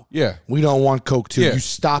 no. Yeah. We don't want Coke 2. Yeah. You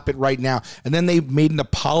stop it right now. And then they made an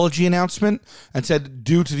apology announcement and said,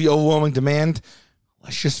 due to the overwhelming demand,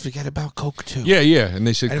 let's just forget about Coke 2. Yeah. And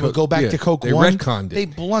they said, And we'll go back to Coke they 1. retconned it. They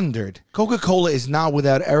blundered. Coca-Cola is not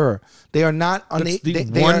without error. They are not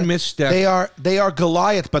misstep. They are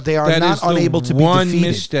Goliath, but they are That not is the unable to be one defeated.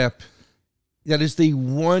 misstep. That is the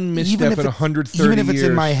one misstep in 130 Even if it's years.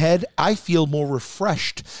 in my head, I feel more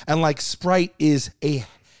refreshed. And like Sprite is a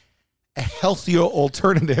healthier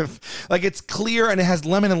alternative. Like it's clear and it has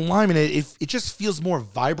lemon and lime in it. It just feels more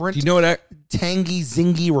vibrant. Do you know what? Tangy,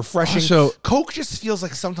 zingy, refreshing. Also- Coke just feels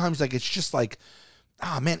like sometimes like it's just like,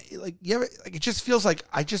 man, like you ever, like it just feels like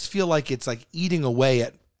I just feel like it's like eating away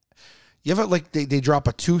at. You ever like they drop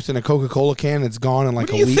a tooth in a Coca-Cola can and it's gone in like What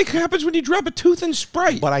do a you week? think happens when you drop a tooth in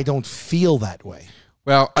Sprite? But I don't feel that way.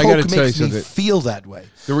 Well, I Coke got to tell you makes me something. feel that way.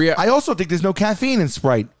 The I also think there's no caffeine in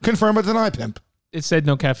Sprite. Confirm or deny, pimp. It said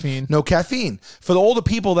no caffeine. No caffeine. For all the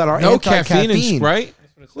people that are No anti-caffeine, caffeine in Sprite?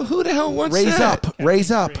 Well, who the hell wants raise that? up.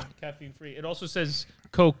 Raise up. Caffeine free. It also says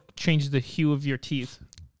Coke changes the hue of your teeth.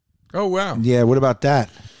 Oh, wow. Yeah, what about that?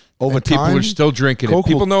 Over And time, people are still drinking Coke it.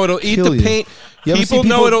 People will know it'll eat kill the you. paint. You ever see People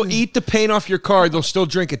know people- it'll eat the paint off your car. They'll still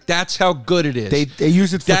drink it. That's how good it is. They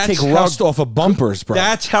use it for That's take how- rust off of bumpers, bro.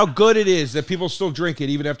 That's how good it is that people still drink it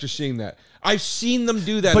even after seeing that. I've seen them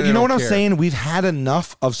do that. But and you I know don't what I'm care. saying? We've had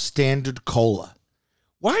enough of standard cola.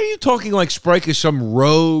 Why are you talking like Sprite is some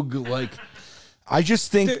rogue like? I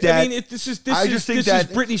just think that I mean, this is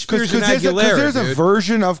Britney Spears and there's Aguilera. there's a dude.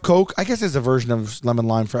 version of Coke. I guess there's a version of lemon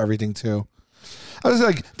lime for everything too. I was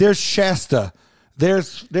like, there's Shasta,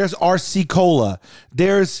 there's RC Cola,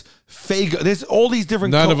 there's Fago, there's all these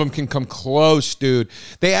different. None of them can come close, dude.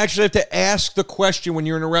 They actually have to ask the question when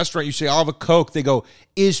you're in a restaurant. You say, "I'll have a Coke." They go,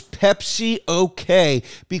 "Is Pepsi okay?"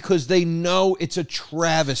 Because they know it's a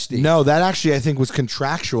travesty. No, that actually I think was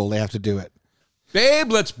contractual. They have to do it.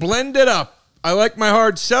 Babe, let's blend it up. I like my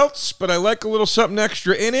hard seltz, but I like a little something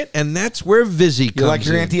extra in it, and that's where Vizzy comes You like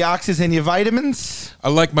your in. antioxidants and your vitamins? I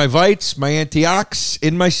like my Vites, my antiox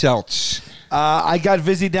in my seltz. I got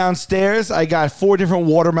Vizzy downstairs. I got 4 different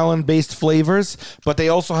watermelon-based flavors, but they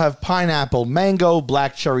also have pineapple, mango,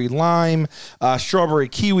 black cherry lime, strawberry,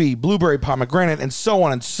 kiwi, blueberry, pomegranate, and so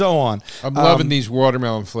on and so on. I'm loving these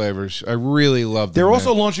watermelon flavors. I really love them. They're also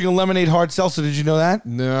man. launching a lemonade hard seltzer. Did you know that?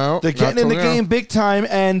 No, They're getting in the game big time,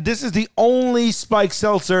 and this is the only spiked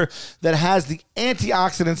seltzer that has the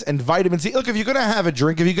antioxidants and vitamin C. Look, if you're gonna have a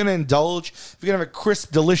drink, if you're gonna indulge, if you're gonna have a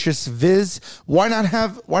crisp, delicious Viz, why not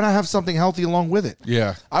have something healthy along with it?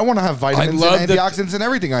 Yeah. I want to have vitamins love and that- antioxidants in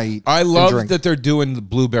everything I eat. I and love drink. that they're doing the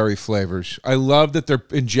blueberry flavors. I love that they're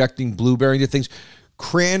injecting blueberry into things.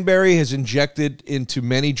 Cranberry has injected into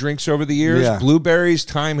many drinks over the years. Yeah. Blueberries,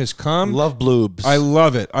 time has come. Love bloobs. I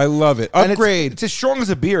love it. I love it. And Upgrade. It's as strong as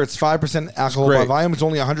a beer. It's 5% alcohol great. by volume. It's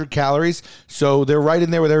only 100 calories, so they're right in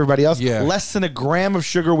there with everybody else. Yeah. Less than a gram of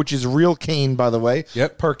sugar, which is real cane, by the way.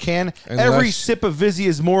 Yep. Per can. And Every less- sip of Vizzy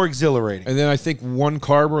is more exhilarating. And then I think 1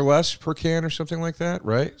 carb or less per can or something like that,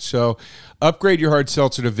 right? So upgrade your hard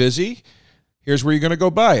seltzer to Vizzy. Here's where you're going to go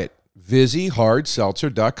buy it.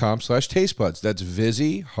 VizzyHardSeltzer.com/tastebuds. That's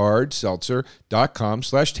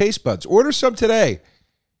VizzyHardSeltzer.com/tastebuds. Order some today.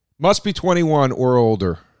 Must be 21 or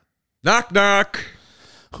older. Knock, knock.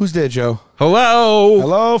 Who's there, Joe? Hello.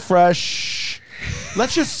 Hello, Fresh.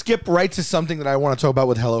 Let's just skip right to something that I want to talk about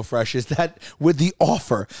with HelloFresh is that with the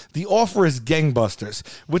offer is gangbusters.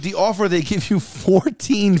 With the offer, they give you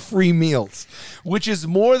 14 free meals, which is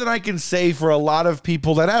more than I can say for a lot of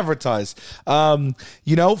people that advertise.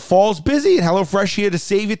 Fall's busy and HelloFresh here to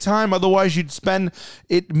save you time. Otherwise, you'd spend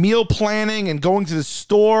it meal planning and going to the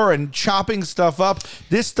store and chopping stuff up.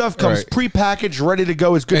 This stuff comes Right. prepackaged, ready to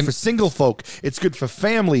go. It's good for single folk. It's good for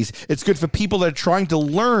families. It's good for people that are trying to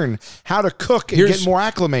learn how to cook and get more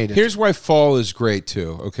acclimated. Here's why fall is great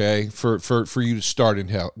too, okay? For you to start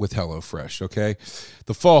with HelloFresh, okay?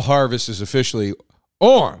 The fall harvest is officially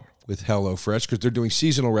on with HelloFresh because they're doing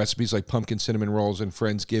seasonal recipes like pumpkin cinnamon rolls and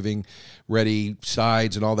Friendsgiving ready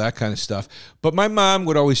sides and all that kind of stuff. But my mom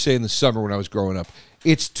would always say in the summer when I was growing up,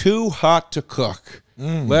 it's too hot to cook.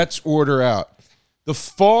 Let's order out. The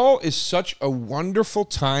fall is such a wonderful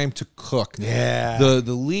time to cook. Yeah. The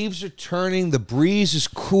leaves are turning, the breeze is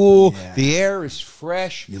cool, the air is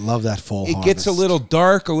fresh. You love that fall It gets a little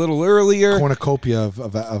dark a little earlier. cornucopia of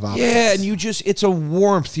options. Yeah, and it's a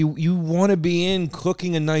warmth. You want to be in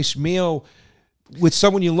cooking a nice meal with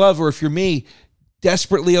someone you love, or if you're me,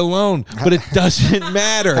 desperately alone. But it doesn't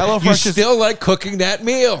matter. HelloFresh You still like cooking that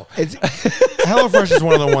meal. HelloFresh is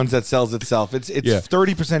one of the ones that sells itself. It's Yeah.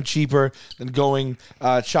 30% cheaper than going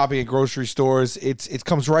shopping at grocery stores. It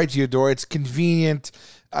comes right to your door. It's convenient.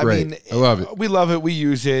 I Great. mean, I love it. We love it. We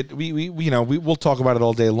use it. We'll talk about it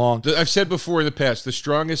all day long. I've said before in the past, the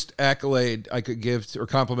strongest accolade I could give or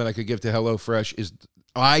compliment I could give to HelloFresh is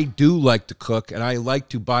I do like to cook and I like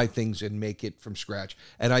to buy things and make it from scratch.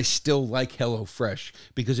 And I still like HelloFresh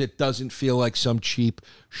because it doesn't feel like some cheap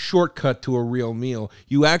shortcut to a real meal.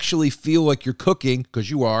 You actually feel like you're cooking because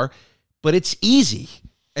you are, but it's easy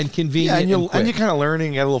and convenient. Yeah, and quick. you're kind of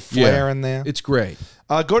learning, get a little flair in there. It's great.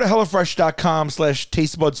 Go to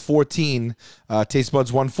HelloFresh.com/tastebuds14,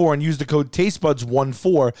 tastebuds14, and use the code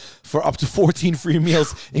tastebuds14 for up to 14 free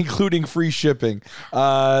meals, including free shipping.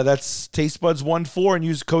 That's tastebuds14 and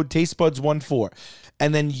use code tastebuds14.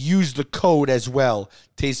 And then use the code as well,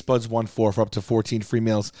 tastebuds14 for up to 14 free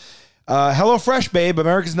meals. HelloFresh, babe,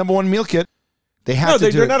 America's #1 meal kit. They have to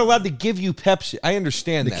do they're it. not allowed to give you Pepsi. I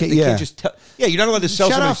understand that. can't- They yeah. can't just tell. Yeah, you're not allowed to sell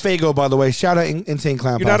Shout out something. Fago, by the way. Shout out Insane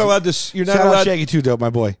Clown You're not Posse. allowed to. You're not Shout out allowed. Shaggy too, dope, my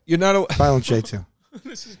boy. You're not. Violent Shay too.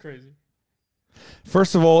 This is crazy.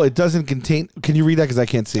 First of all, it doesn't contain. Can you read that? Because I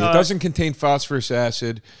can't see it. It doesn't contain phosphorus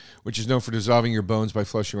acid, which is known for dissolving your bones by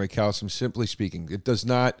flushing away calcium. Simply speaking, it does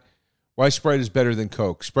not. Why Sprite is better than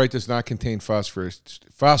Coke? Sprite does not contain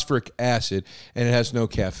phosphoric acid, and it has no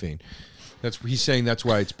caffeine. He's saying that's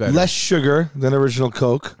why it's better. Less sugar than original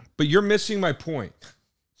Coke. But you're missing my point,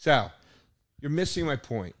 Sal. You're missing my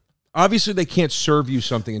point. Obviously, they can't serve you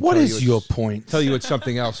something. And What tell is you your it's- point? Tell you it's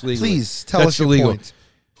something else legally. Please tell That's us your illegal. point.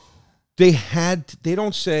 They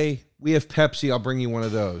don't say, we have Pepsi, I'll bring you one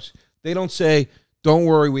of those. They don't say, don't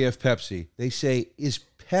worry, we have Pepsi. They say, is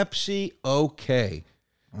Pepsi okay?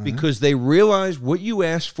 Because they realize what you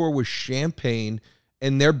asked for was champagne,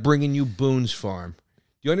 and they're bringing you Boone's Farm.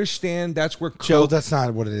 Do you understand? That's where Coke, Joe, that's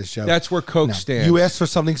not what it is, Joe. that's where Coke No. stands. You ask for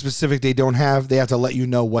something specific they don't have, they have to let you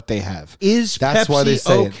know what they have. Is That's Pepsi why they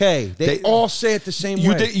say it. okay? They all say it the same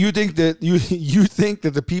way. You think that you think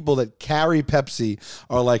that the people that carry Pepsi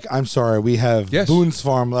are like, I'm sorry, we have Yes. Boone's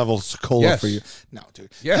Farm levels cola Yes. for you. No,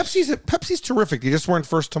 dude. Yes. Pepsi's terrific. They just weren't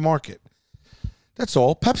first to market. That's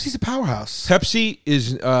all. Pepsi's a powerhouse. Pepsi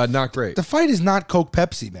is not great. The fight is not Coke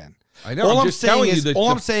Pepsi, man. I know. I'm just telling you all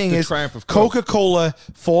I'm saying the is triumph of Coke. Coca-Cola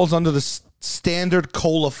falls under the standard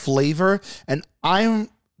cola flavor, and I'm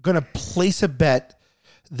gonna place a bet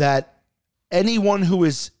that anyone who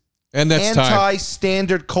is And that's time.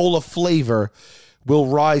 anti-standard cola flavor will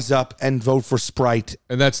rise up and vote for Sprite.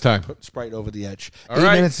 And that's time. Put Sprite over the edge. All 8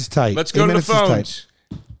 right. minutes is tight. Let's 8 go to the minutes is tight. phones.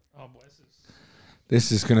 Oh boy,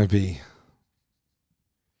 This is gonna be.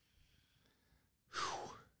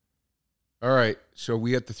 All right. So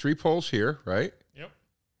we have the 3 polls here, right? Yep.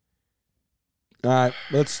 All right,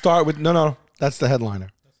 let's start with no. That's the headliner.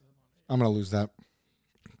 I'm gonna lose that.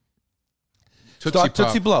 Start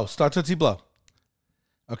Tootsie Pop. Blow. Start Tootsie Blow.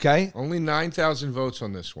 Okay. Only 9,000 votes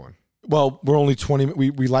on this one. Well, we're only 20.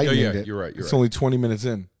 We lightninged yeah, it. you're right. It's only 20 minutes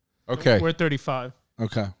in. Okay. We're at 35.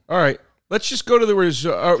 Okay. All right. Let's just go to the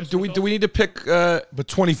result. Do we need to pick? But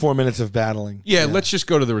 24 minutes of battling. Yeah, let's just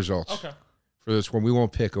go to the results. Okay. For this one, we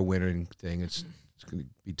won't pick a winning thing. It's going to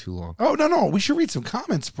be too long. Oh, no. We should read some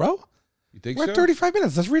comments, bro. You think We're so? at 35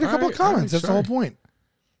 minutes. Let's read a couple of comments. That's the whole point.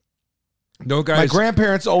 No, guys. My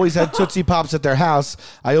grandparents always had Tootsie Pops at their house.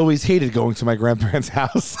 I always hated going to my grandparents'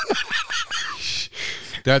 house.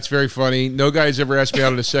 That's very funny. No guy's ever asked me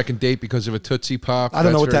out on a second date because of a Tootsie Pop. I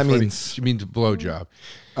don't know what That's that very funny. means. She means a blowjob.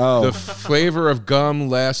 Oh. The flavor of gum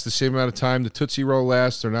lasts the same amount of time the Tootsie Roll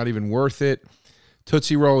lasts. They're not even worth it.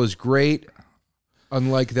 Tootsie Roll is great,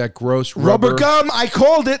 unlike that gross Rubber gum. I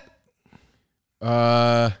called it.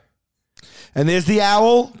 And there's the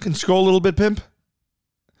owl. Can scroll a little bit, pimp.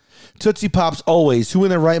 Tootsie Pops always. Who in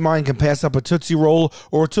their right mind can pass up a Tootsie Roll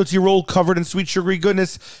or a Tootsie Roll covered in sweet sugary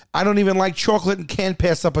goodness? I don't even like chocolate and can't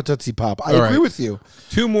pass up a Tootsie Pop. I agree with you.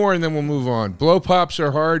 Two more and then we'll move on. Blow Pops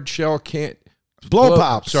are hard shell can't. Blow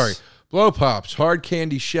Pops. Sorry. Blow Pops, hard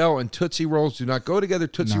candy shell, and Tootsie Rolls do not go together.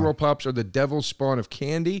 Tootsie Roll Pops are the devil's spawn of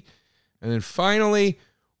candy. And then finally,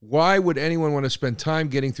 why would anyone want to spend time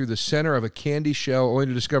getting through the center of a candy shell only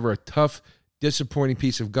to discover a tough, disappointing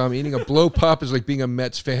piece of gum? Eating a Blow Pop is like being a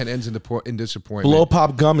Mets fan, ends in disappointment. Blow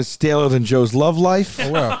Pop gum is staler than Joe's love life.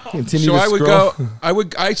 Oh, wow. Continue So to I would scroll. go,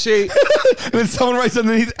 I'd say, And then someone writes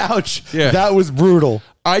underneath, ouch. Yeah. That was brutal.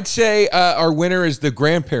 I'd say our winner is the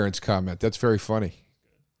grandparents comment. That's very funny.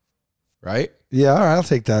 Right? Yeah, all right, I'll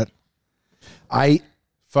take that. I'm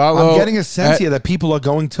getting a sense here that people are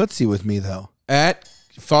going Tootsie with me, though.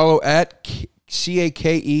 Follow at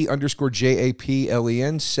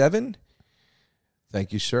CAKE_JAPLEN 7.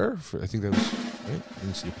 Thank you, sir. I think that was right. I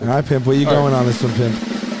didn't see a picture. All right, Pimp, where you All going on this one, Pimp?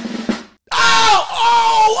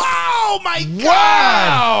 Oh, my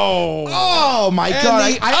God. Oh, my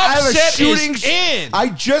God. I have a shooting. I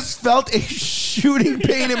just felt a shooting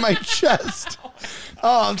pain in my chest.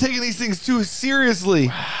 Oh, I'm taking these things too seriously.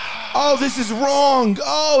 Oh, this is wrong.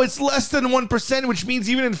 Oh, it's less than 1%, which means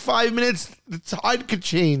even in 5 minutes, the tide could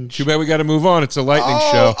change. Too bad we got to move on. It's a lightning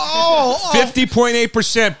show.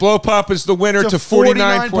 50.8%. Blow Pop is the winner to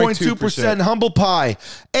 49.2%. Humble Pie.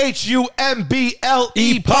 HUMBLE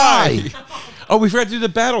Pie. Pie. Oh, we forgot to do the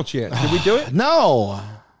battle chant. Did we do it? No.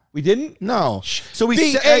 We didn't? No. So we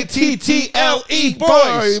BATTLE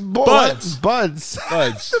boys. Buds. Buds.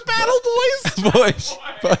 The Battle Boys.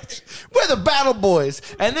 Buds. We're the Battle Boys,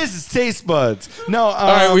 and this is Taste Buds. No,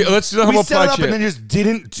 All right, let's do the Humble we set Pie it up chant. and then just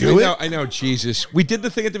didn't do it. I know, Jesus. We did the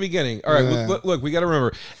thing at the beginning. All right, Yeah. look, we got to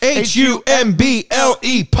remember. HUMBLE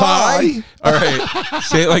pie. All right,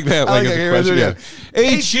 say it like that. Like Okay, it's a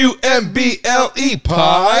question. HUMBLE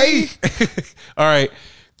pie. All right,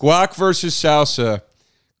 guac versus salsa.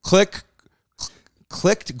 Clicked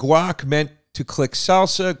guac meant to click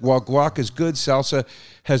salsa. While guac is good, salsa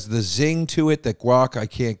has the zing to it that guac I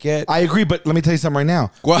can't get. I agree, but let me tell you something right now.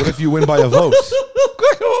 Guac- What if you win by a vote?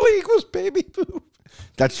 Guacamole equals baby poop.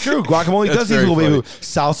 That's true. Guacamole That's does very equal baby funny. food.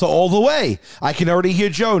 Salsa all the way. I can already hear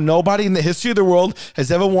Joe. Nobody in the history of the world has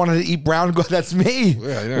ever wanted to eat brown guac. That's me.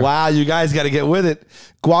 Yeah, I know. Wow, you guys got to get with it.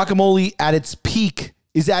 Guacamole at its peak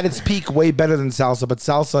is way better than salsa, but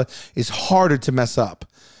salsa is harder to mess up.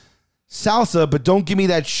 Salsa, but don't give me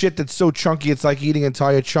that shit that's so chunky it's like eating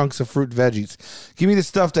entire chunks of fruit and veggies. Give me the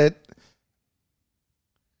stuff that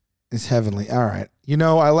is heavenly. All right. You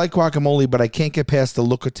know, I like guacamole, but I can't get past the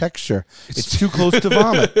look or texture. It's too close to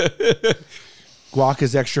vomit. Guac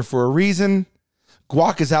is extra for a reason.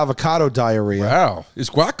 Guac is avocado diarrhea. Wow. Is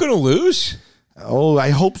guac going to lose? Oh, I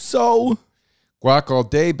hope so. Guac all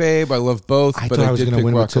day, babe. I love both, I but thought I I was did going to pick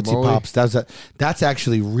win with Tootsie guacamole. Pops. That's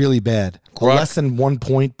actually really bad. Guac- Less than 1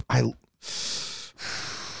 point. I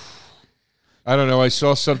don't know. I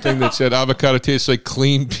saw something that said avocado tastes like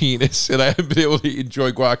clean penis, and I haven't been able to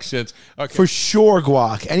enjoy guac since. Okay. For sure,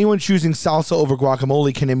 guac. Anyone choosing salsa over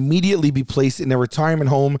guacamole can immediately be placed in a retirement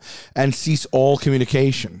home and cease all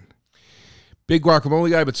communication. Big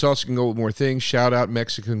guacamole guy, but salsa can go with more things. Shout out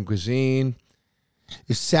Mexican cuisine.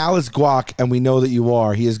 If Sal is guac, and we know that you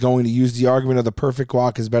are, he is going to use the argument of the perfect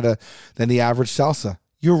guac is better than the average salsa.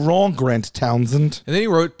 You're wrong, Grant Townsend. And then he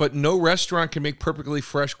wrote, but no restaurant can make perfectly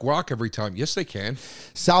fresh guac every time. Yes, they can.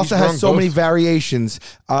 Salsa He's wrong has so many both. variations.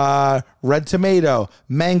 Red tomato,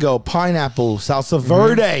 mango, pineapple, salsa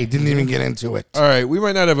verde. Didn't even get into it. All right, we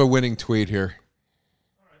might not have a winning tweet here.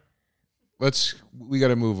 We got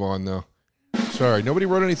to move on, though. Sorry, nobody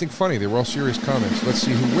wrote anything funny. They were all serious comments. Let's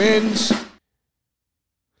see who wins.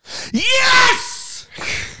 Yes!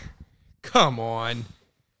 Come on.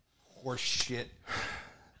 Horse shit.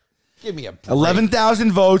 Give me a break.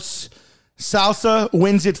 11,000 votes. Salsa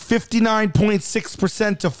wins it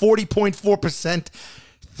 59.6% to 40.4%.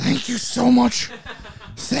 Thank you so much.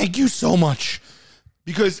 Thank you so much.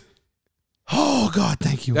 Because, oh, God,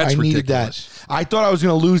 thank you. That's I needed ridiculous. that. I thought I was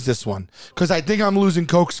going to lose this one because I think I'm losing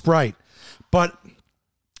Coke Sprite. But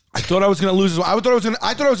I thought I was going to lose this one. I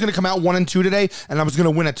thought I was going to come out 1 and 2 today, and I was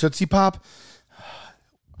going to win a Tootsie Pop.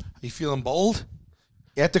 Are you feeling bold?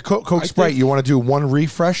 At the Coke Sprite, you want to do one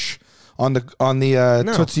refresh on the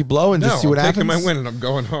No. Tootsie Blow and just see what I'm happens? taking my win and I'm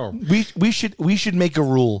going home. We should make a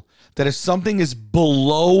rule that if something is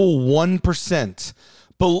below 1%,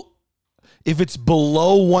 if it's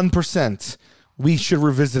below 1%, we should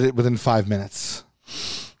revisit it within 5 minutes.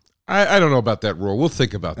 I don't know about that rule. We'll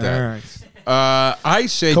think about that. All right. I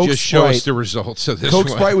say Coke just show us Sprite. the results of this Coke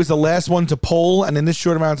one. Sprite was the last one to poll, and in this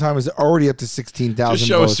short amount of time is already up to 16,000 Just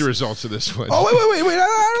show votes. us the results of this one. Oh, wait.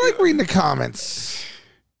 I like reading the comments.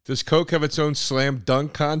 Does Coke have its own slam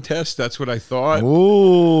dunk contest? That's what I thought.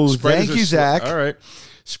 Ooh, Sprite thank is a you, Zach. All right.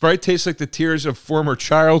 Sprite tastes like the tears of former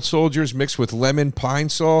child soldiers mixed with lemon pine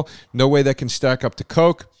sol. No way that can stack up to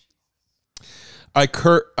Coke. I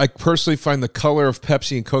personally find the color of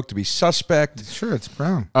Pepsi and Coke to be suspect. Sure, it's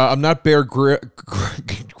brown. I'm not Bear Grylls,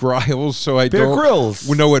 so I Bear don't Grylls.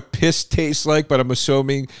 know what piss tastes like, but I'm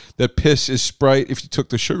assuming that piss is Sprite if you took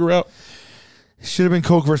the sugar out. Should have been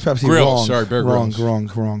Coke versus Pepsi. Grylls, Wrong. sorry, Bear Grylls.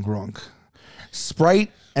 Wrong.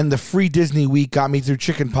 Sprite and the free Disney week got me through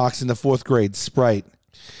chickenpox in the 4th grade. Sprite.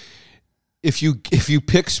 If you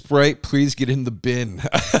pick Sprite, please get in the bin.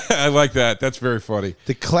 I like that. That's very funny.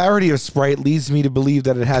 The clarity of Sprite leads me to believe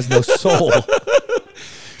that it has no soul.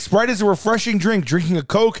 Sprite is a refreshing drink. Drinking a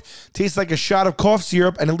Coke tastes like a shot of cough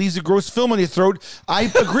syrup, and it leaves a gross film on your throat.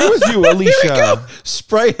 I agree with you, Alicia.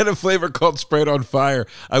 Sprite had a flavor called Sprite on Fire.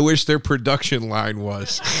 I wish their production line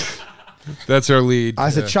was. That's our lead.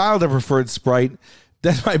 As a child, I preferred Sprite.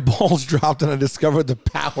 Then my balls dropped, and I discovered the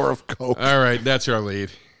power of Coke. All right, that's our lead.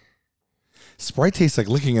 Sprite tastes like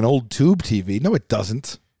licking an old tube TV. No, it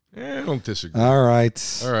doesn't. I don't disagree. All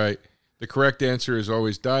right. All right. The correct answer is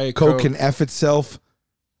always Diet Coke Coke. can F itself.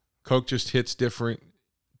 Coke just hits different,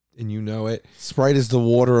 and you know it. Sprite is the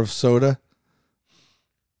water of soda.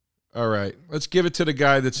 All right. Let's give it to the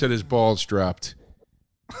guy that said his balls dropped.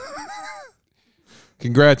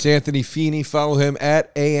 Congrats, Anthony Feeney. Follow him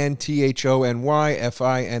at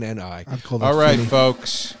ANTHONYFINNI. I'd call that All right, Feeney.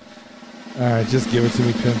 folks. All right, just give it to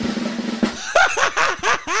me, pimp.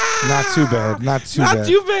 Not too bad. Not too Not bad.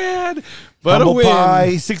 too bad, but Humble a win. pie,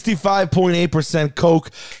 65.8%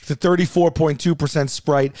 Coke to 34.2%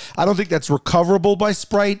 Sprite. I don't think that's recoverable by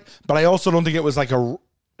Sprite, but I also don't think it was like an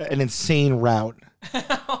insane route.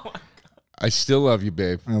 I still love you,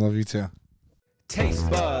 babe. I love you too. Taste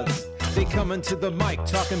buds, they coming to the mic,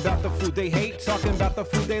 talking about the food they hate, talking about the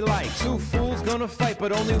food they like. Two fools gonna fight,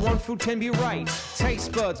 but only one food can be right.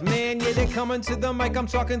 Taste buds, man, yeah, they coming to the mic. I'm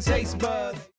talking taste buds.